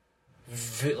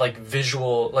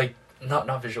visual, like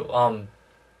not visual,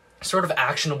 sort of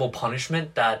actionable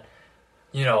punishment that,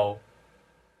 you know,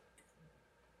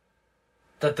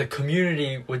 that the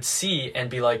community would see and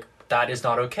be like, that is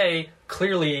not okay.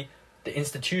 Clearly, the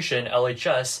institution,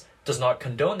 LHS, does not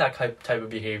condone that type of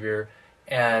behavior,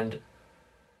 and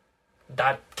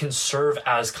that can serve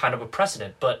as kind of a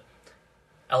precedent. But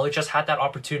LHS had that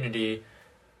opportunity.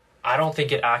 I don't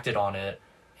think it acted on it,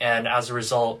 and as a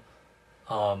result,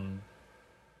 I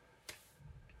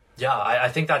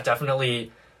think that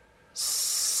definitely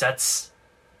sets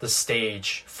the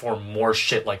stage for more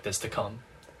shit like this to come.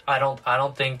 I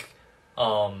don't think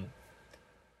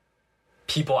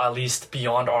people, at least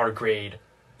beyond our grade,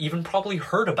 even probably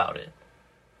heard about it,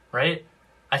 right?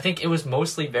 I think it was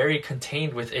mostly very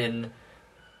contained within.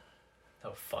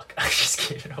 Oh fuck! I just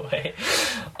gave it away.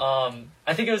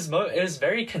 I think it was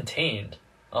very contained,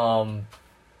 and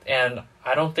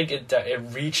I don't think it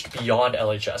reached beyond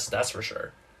LHS. That's for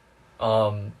sure.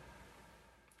 But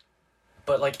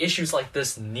like issues like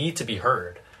this need to be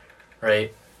heard,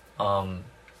 right?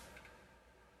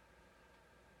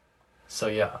 So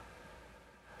yeah.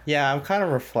 Yeah, I'm kind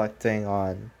of reflecting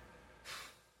on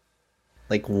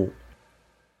like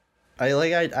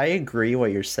I agree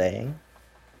what you're saying,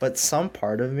 but some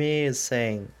part of me is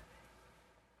saying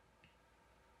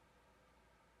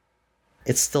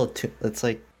it's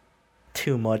like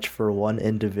too much for one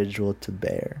individual to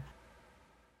bear.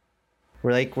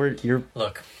 You're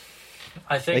Look,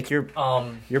 I think like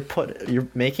you're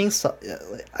making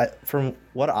from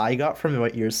what I got from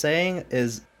what you're saying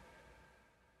is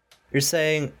you're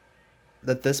saying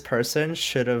that this person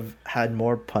should have had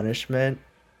more punishment,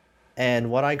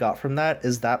 and what I got from that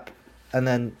is and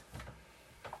then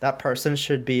that person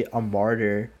should be a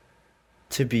martyr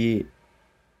to be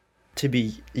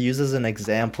used as an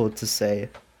example to say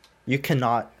you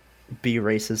cannot be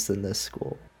racist in this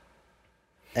school.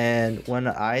 And when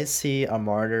I see a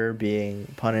martyr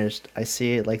being punished, I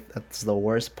see it like that's the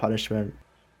worst punishment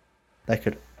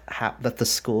that that the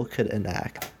school could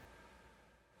enact.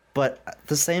 But at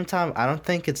the same time, I don't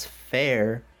think it's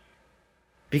fair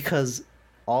because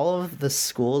all of the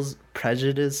school's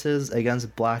prejudices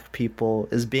against black people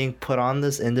is being put on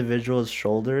this individual's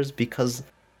shoulders because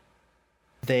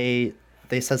they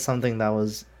said something that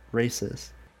was racist.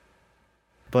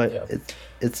 But yeah.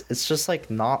 It's just like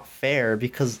not fair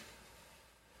because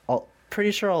I'm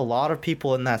pretty sure a lot of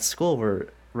people in that school were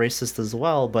racist as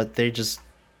well, but they just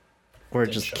were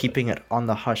just keeping it on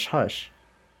the hush hush.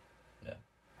 Yeah.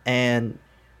 And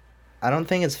I don't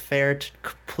think it's fair to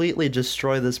completely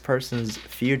destroy this person's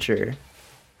future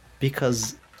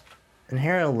because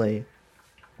inherently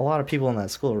a lot of people in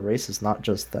that school are racist, not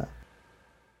just them.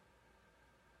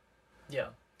 Yeah.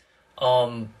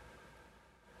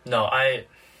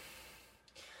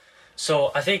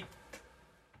 So I think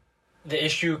the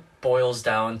issue boils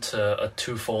down to a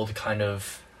twofold kind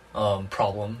of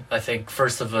problem. I think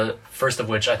first of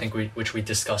which I think we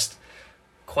discussed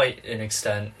quite an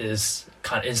extent is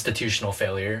kind of institutional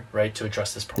failure, right, to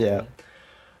address this problem.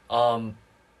 Yeah.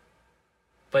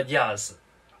 But yes,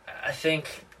 I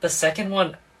think the second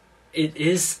one, it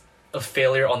is a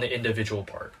failure on the individual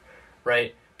part,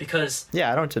 right? Because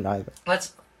yeah, I don't deny that.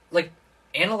 Let's like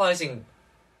analyzing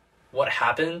what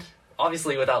happened,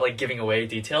 obviously without like giving away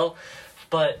detail,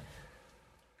 but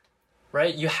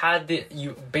right, you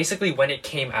basically when it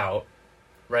came out,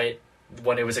 right,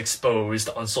 when it was exposed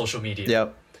on social media.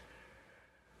 Yep.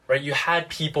 Right, you had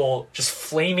people just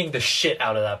flaming the shit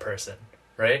out of that person,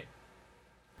 right?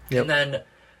 Yep. And then,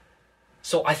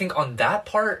 so I think on that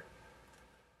part,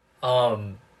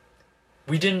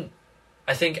 we didn't,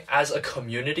 I think as a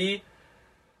community,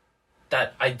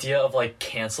 that idea of like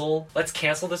let's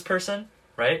cancel this person,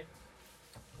 right?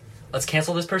 Let's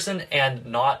cancel this person and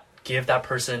not give that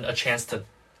person a chance to,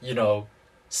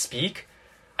 speak.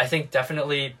 I think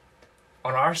definitely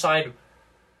on our side,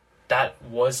 that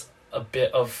was a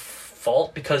bit of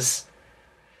fault because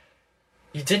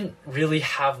you didn't really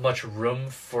have much room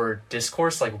for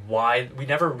discourse, like why we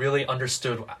never really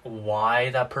understood why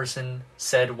that person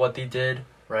said what they did,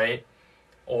 right?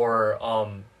 Or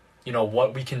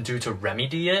what we can do to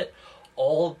remedy it.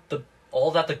 All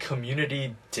that the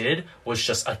community did was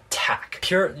just attack,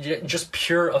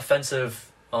 pure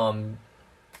offensive,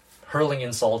 hurling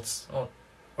insults,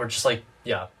 or just like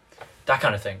that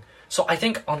kind of thing. So I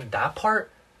think on that part,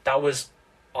 that was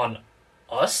on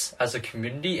us as a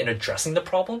community in addressing the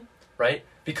problem, right?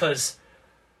 Because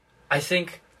I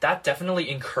think that definitely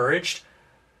encouraged.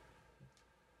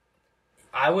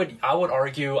 I would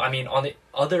argue, I mean, on the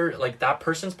other, like that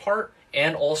person's part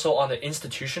and also on the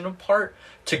institutional part,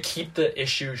 to keep the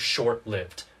issue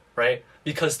short-lived, right?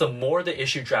 Because the more the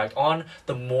issue dragged on,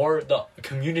 the more the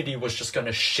community was just going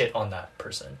to shit on that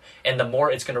person, and the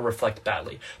more it's going to reflect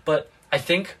badly. But I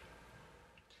think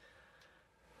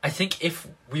if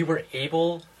we were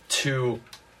able to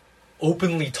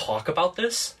openly talk about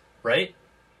this, right,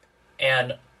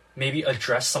 and maybe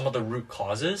address some of the root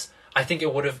causes, I think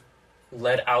it would have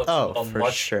led out to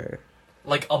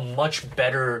a much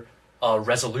better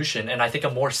resolution, and I think a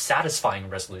more satisfying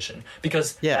resolution,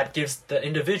 because that gives the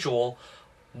individual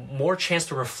more chance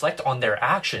to reflect on their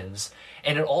actions,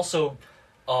 and it also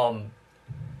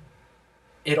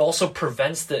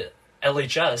prevents the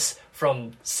LHS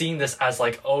from seeing this as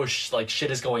like, oh,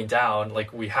 shit is going down,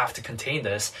 like we have to contain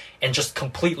this, and just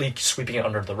completely sweeping it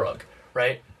under the rug,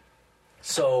 right?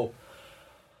 So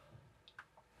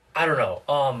I don't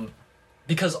know,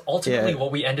 because ultimately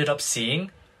what we ended up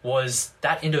seeing was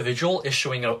that individual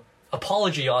issuing an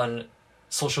apology on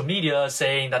social media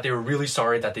saying that they were really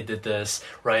sorry that they did this,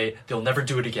 right? They'll never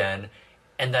do it again.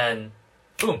 And then,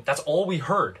 boom, that's all we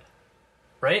heard,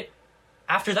 right?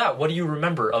 After that, what do you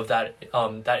remember of that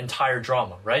that entire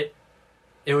drama, right?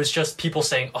 It was just people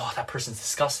saying, oh, that person's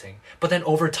disgusting. But then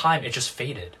over time, it just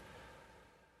faded,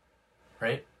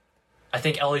 right? I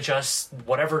think LHS,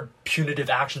 whatever punitive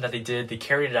action that they did, they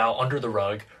carried it out under the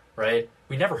rug, right?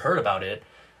 We never heard about it.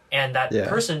 And that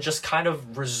person just kind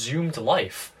of resumed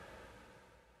life.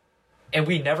 And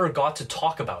we never got to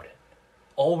talk about it.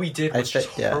 All we did was just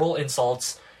hurl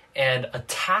insults and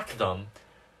attack them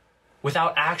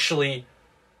without actually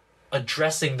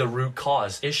addressing the root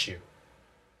cause issue.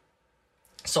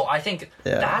 So I think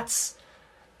that's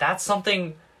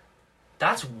something.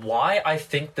 That's why I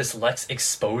think this Let's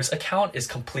Expose account is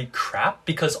complete crap,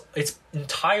 because its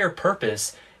entire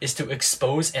purpose is to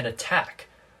expose and attack,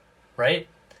 right?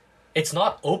 It's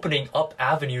not opening up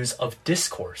avenues of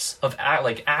discourse, of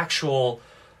actual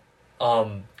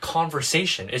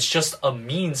conversation. It's just a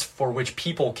means for which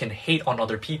people can hate on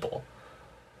other people.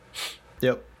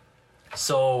 Yep.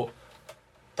 So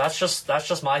that's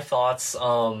just my thoughts.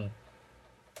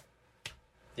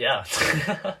 Yeah.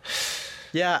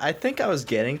 Yeah, I think I was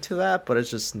getting to that, but I'm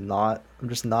just not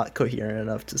coherent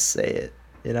enough to say it,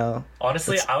 you know?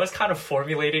 Honestly, I was kind of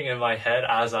formulating in my head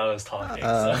as I was talking,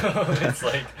 so it's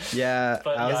like... Yeah,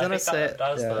 but I was going to say...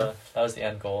 That was the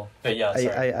end goal. But yeah,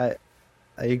 sorry.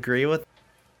 I agree with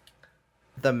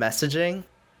the messaging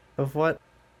of what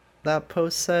that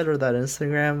post said or that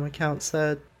Instagram account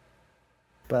said,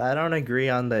 but I don't agree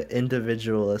on the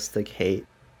individualistic hate.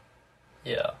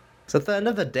 Yeah. So at the end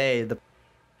of the day,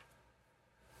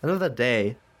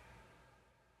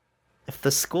 if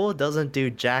the school doesn't do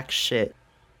jack shit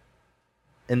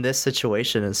in this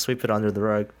situation and sweep it under the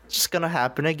rug, it's just gonna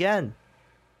happen again.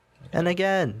 And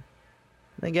again.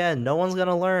 And again. No one's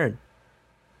gonna learn.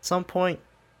 At some point,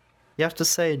 you have to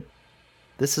say,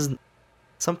 to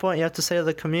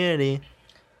the community,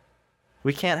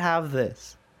 we can't have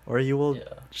this. Or you will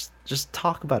just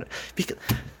talk about it. Because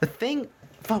the thing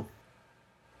about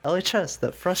LHS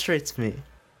that frustrates me,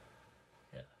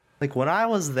 like when I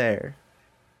was there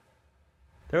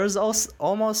was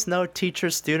almost no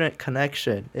teacher-student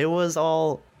connection. It was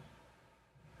all,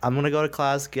 I'm gonna go to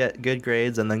class, get good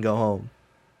grades, and then go home.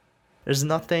 There's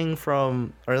nothing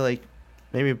from, or like,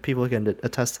 maybe people can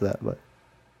attest to that,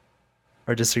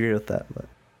 or disagree with that, but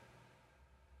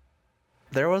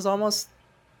there was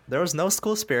no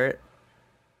school spirit.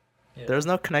 Yeah. There was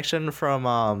no connection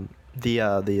from the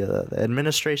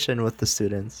administration with the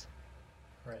students.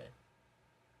 Right.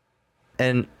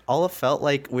 And all it felt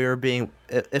like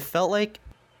it felt like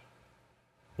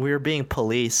we were being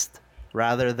policed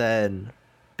rather than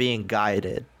being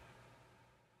guided.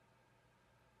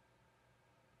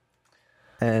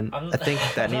 And I think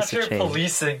that needs to change.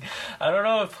 Policing. I don't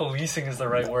know if policing is the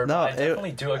right word, but I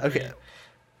definitely do agree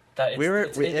that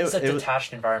it is a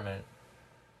detached environment.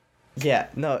 Yeah,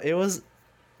 no, it was...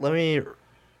 Let me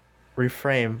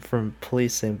reframe from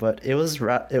policing, but it was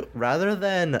rather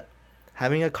than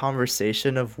having a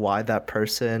conversation of why that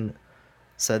person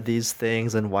said these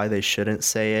things and why they shouldn't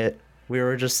say it, we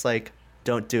were just like,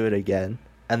 don't do it again,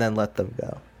 and then let them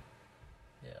go.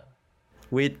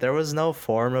 There was no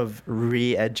form of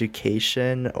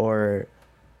re-education or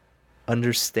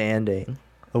understanding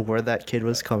of where that kid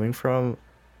was coming from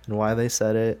and why they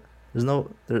said it.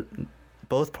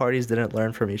 Both parties didn't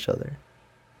learn from each other.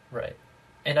 Right.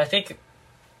 And I think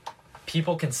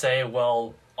people can say,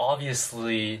 well,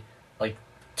 obviously, like,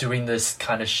 doing this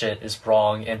kind of shit is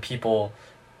wrong and people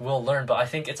will learn, but I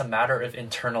think it's a matter of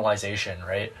internalization,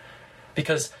 right?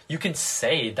 Because you can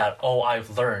say that, oh,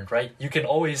 I've learned, right? You can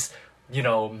always,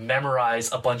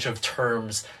 memorize a bunch of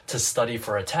terms to study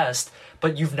for a test,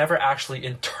 but you've never actually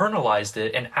internalized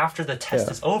it, and after the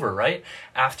test is over, right?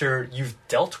 After you've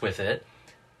dealt with it,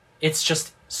 it's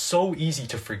just so easy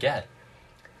to forget.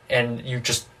 And you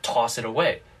just toss it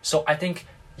away. So I think,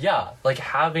 like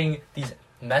having these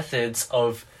methods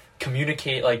of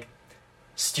communicate, like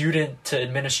student to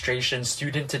administration,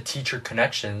 student to teacher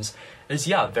connections is,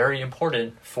 very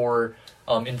important for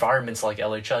environments like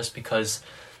LHS because,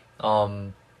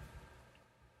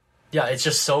 it's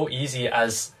just so easy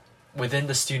as within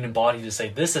the student body to say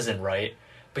this isn't right,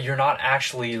 but you're not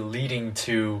actually leading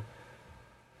to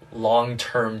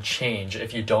long-term change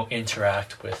if you don't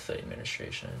interact with the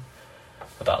administration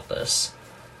about this.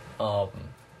 And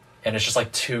it's just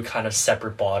like two kind of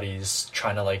separate bodies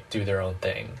trying to like do their own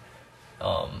thing.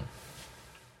 That's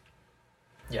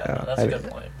a good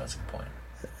point. That's a good point.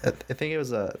 I think it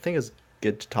was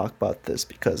good to talk about this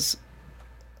because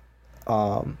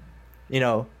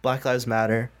Black Lives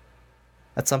Matter,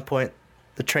 At some point,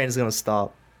 the train is gonna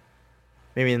stop.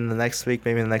 Maybe in the next week,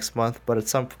 maybe in the next month, but at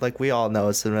some like we all know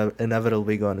it's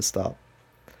inevitably going to stop.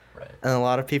 Right. And a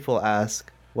lot of people ask,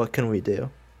 "What can we do?"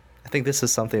 I think this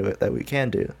is something that we can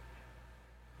do.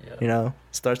 Yeah. You know,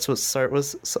 start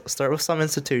with some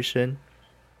institution,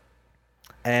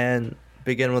 and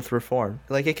begin with reform.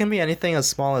 Like it can be anything as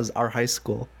small as our high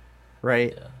school,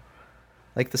 right? Yeah.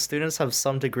 Like the students have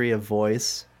some degree of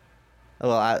voice.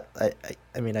 Well,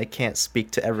 I mean, I can't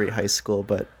speak to every high school,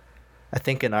 but I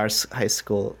think in our high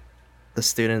school, the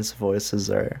students'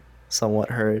 voices are somewhat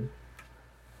heard.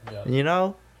 Yeah. And, you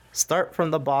know, start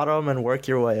from the bottom and work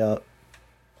your way up.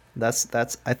 I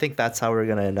think that's how we're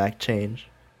gonna enact change.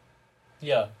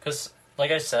 Yeah, because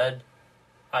like I said,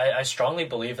 I strongly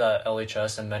believe that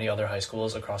LHS and many other high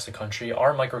schools across the country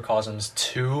are microcosms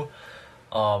to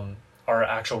our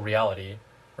actual reality,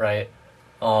 right?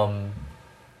 And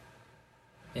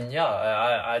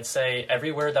yeah, I'd say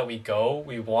everywhere that we go,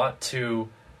 we want to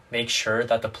make sure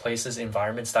that the places,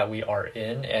 environments that we are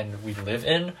in and we live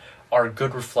in are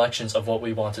good reflections of what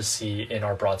we want to see in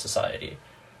our broad society,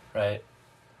 right?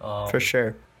 For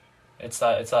sure. It's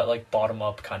that like bottom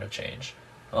up kind of change.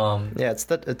 Yeah, it's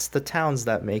the towns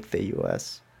that make the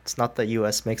U.S. It's not the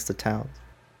U.S. makes the towns.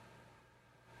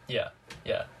 Yeah.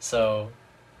 So,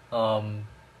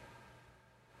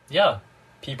 yeah,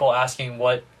 people asking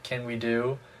what can we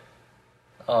do.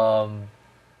 Don't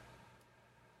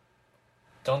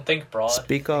think broad.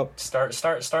 Speak up.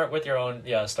 Start with your own.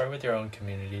 Yeah, start with your own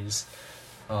communities.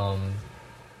 And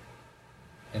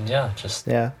yeah, just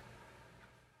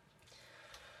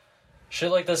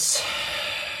shit like this.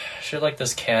 Shit like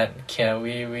this can't.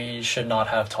 We should not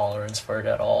have tolerance for it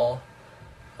at all.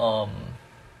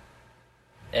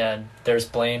 And there's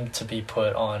blame to be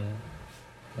put on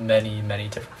many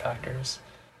different factors.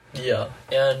 Yeah,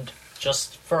 and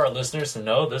just for our listeners to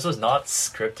know, this was not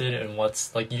scripted, and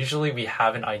what's like usually we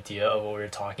have an idea of what we were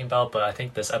talking about, but I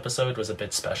think this episode was a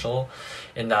bit special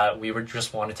in that we were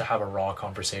just wanted to have a raw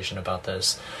conversation about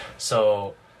this.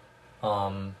 So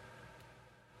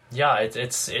yeah,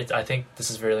 it's I think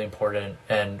this is really important,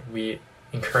 and we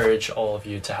encourage all of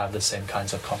you to have the same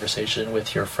kinds of conversation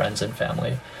with your friends and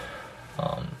family.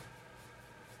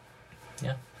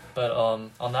 Yeah, but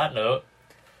on that note,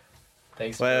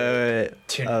 thanks. Wait.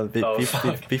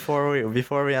 Before we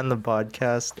end the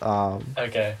podcast,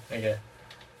 Okay.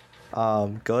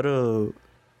 go to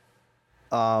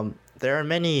there are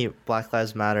many Black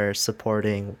Lives Matter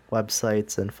supporting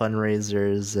websites and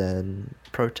fundraisers and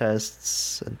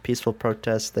protests and peaceful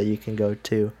protests that you can go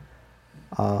to.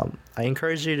 I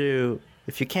encourage you to,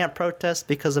 if you can't protest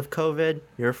because of COVID,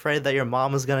 you're afraid that your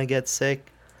mom is gonna get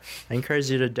sick, I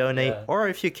encourage you to donate. Yeah. Or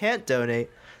if you can't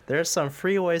donate, there are some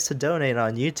free ways to donate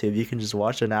on YouTube. You can just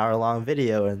watch an hour-long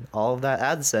video and all of that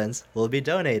AdSense will be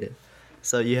donated.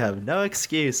 So you have no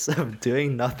excuse of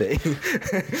doing nothing.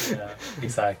 Yeah,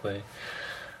 exactly.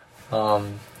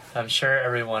 I'm sure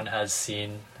everyone has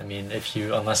seen, I mean,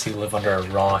 unless you live under a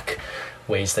rock,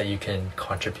 ways that you can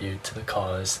contribute to the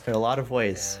cause. There are a lot of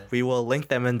ways. And we will link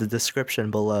them in the description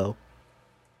below.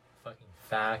 fucking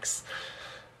facts.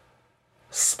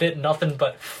 Spit nothing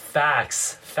but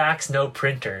facts. Facts, no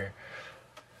printer.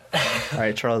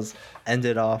 Alright, Charles, end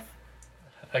it off.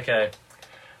 Okay.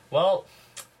 Well,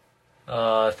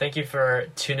 thank you for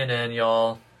tuning in,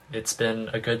 y'all. It's been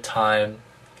a good time.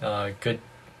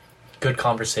 Good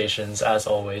conversations, as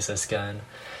always, again.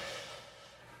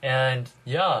 And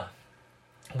yeah,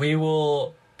 we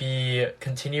will be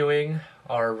continuing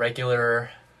our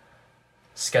regular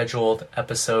scheduled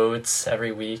episodes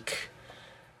every week.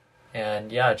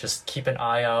 And yeah, just keep an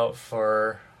eye out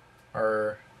for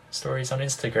our stories on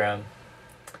Instagram.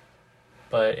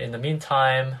 But in the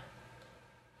meantime,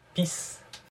 peace.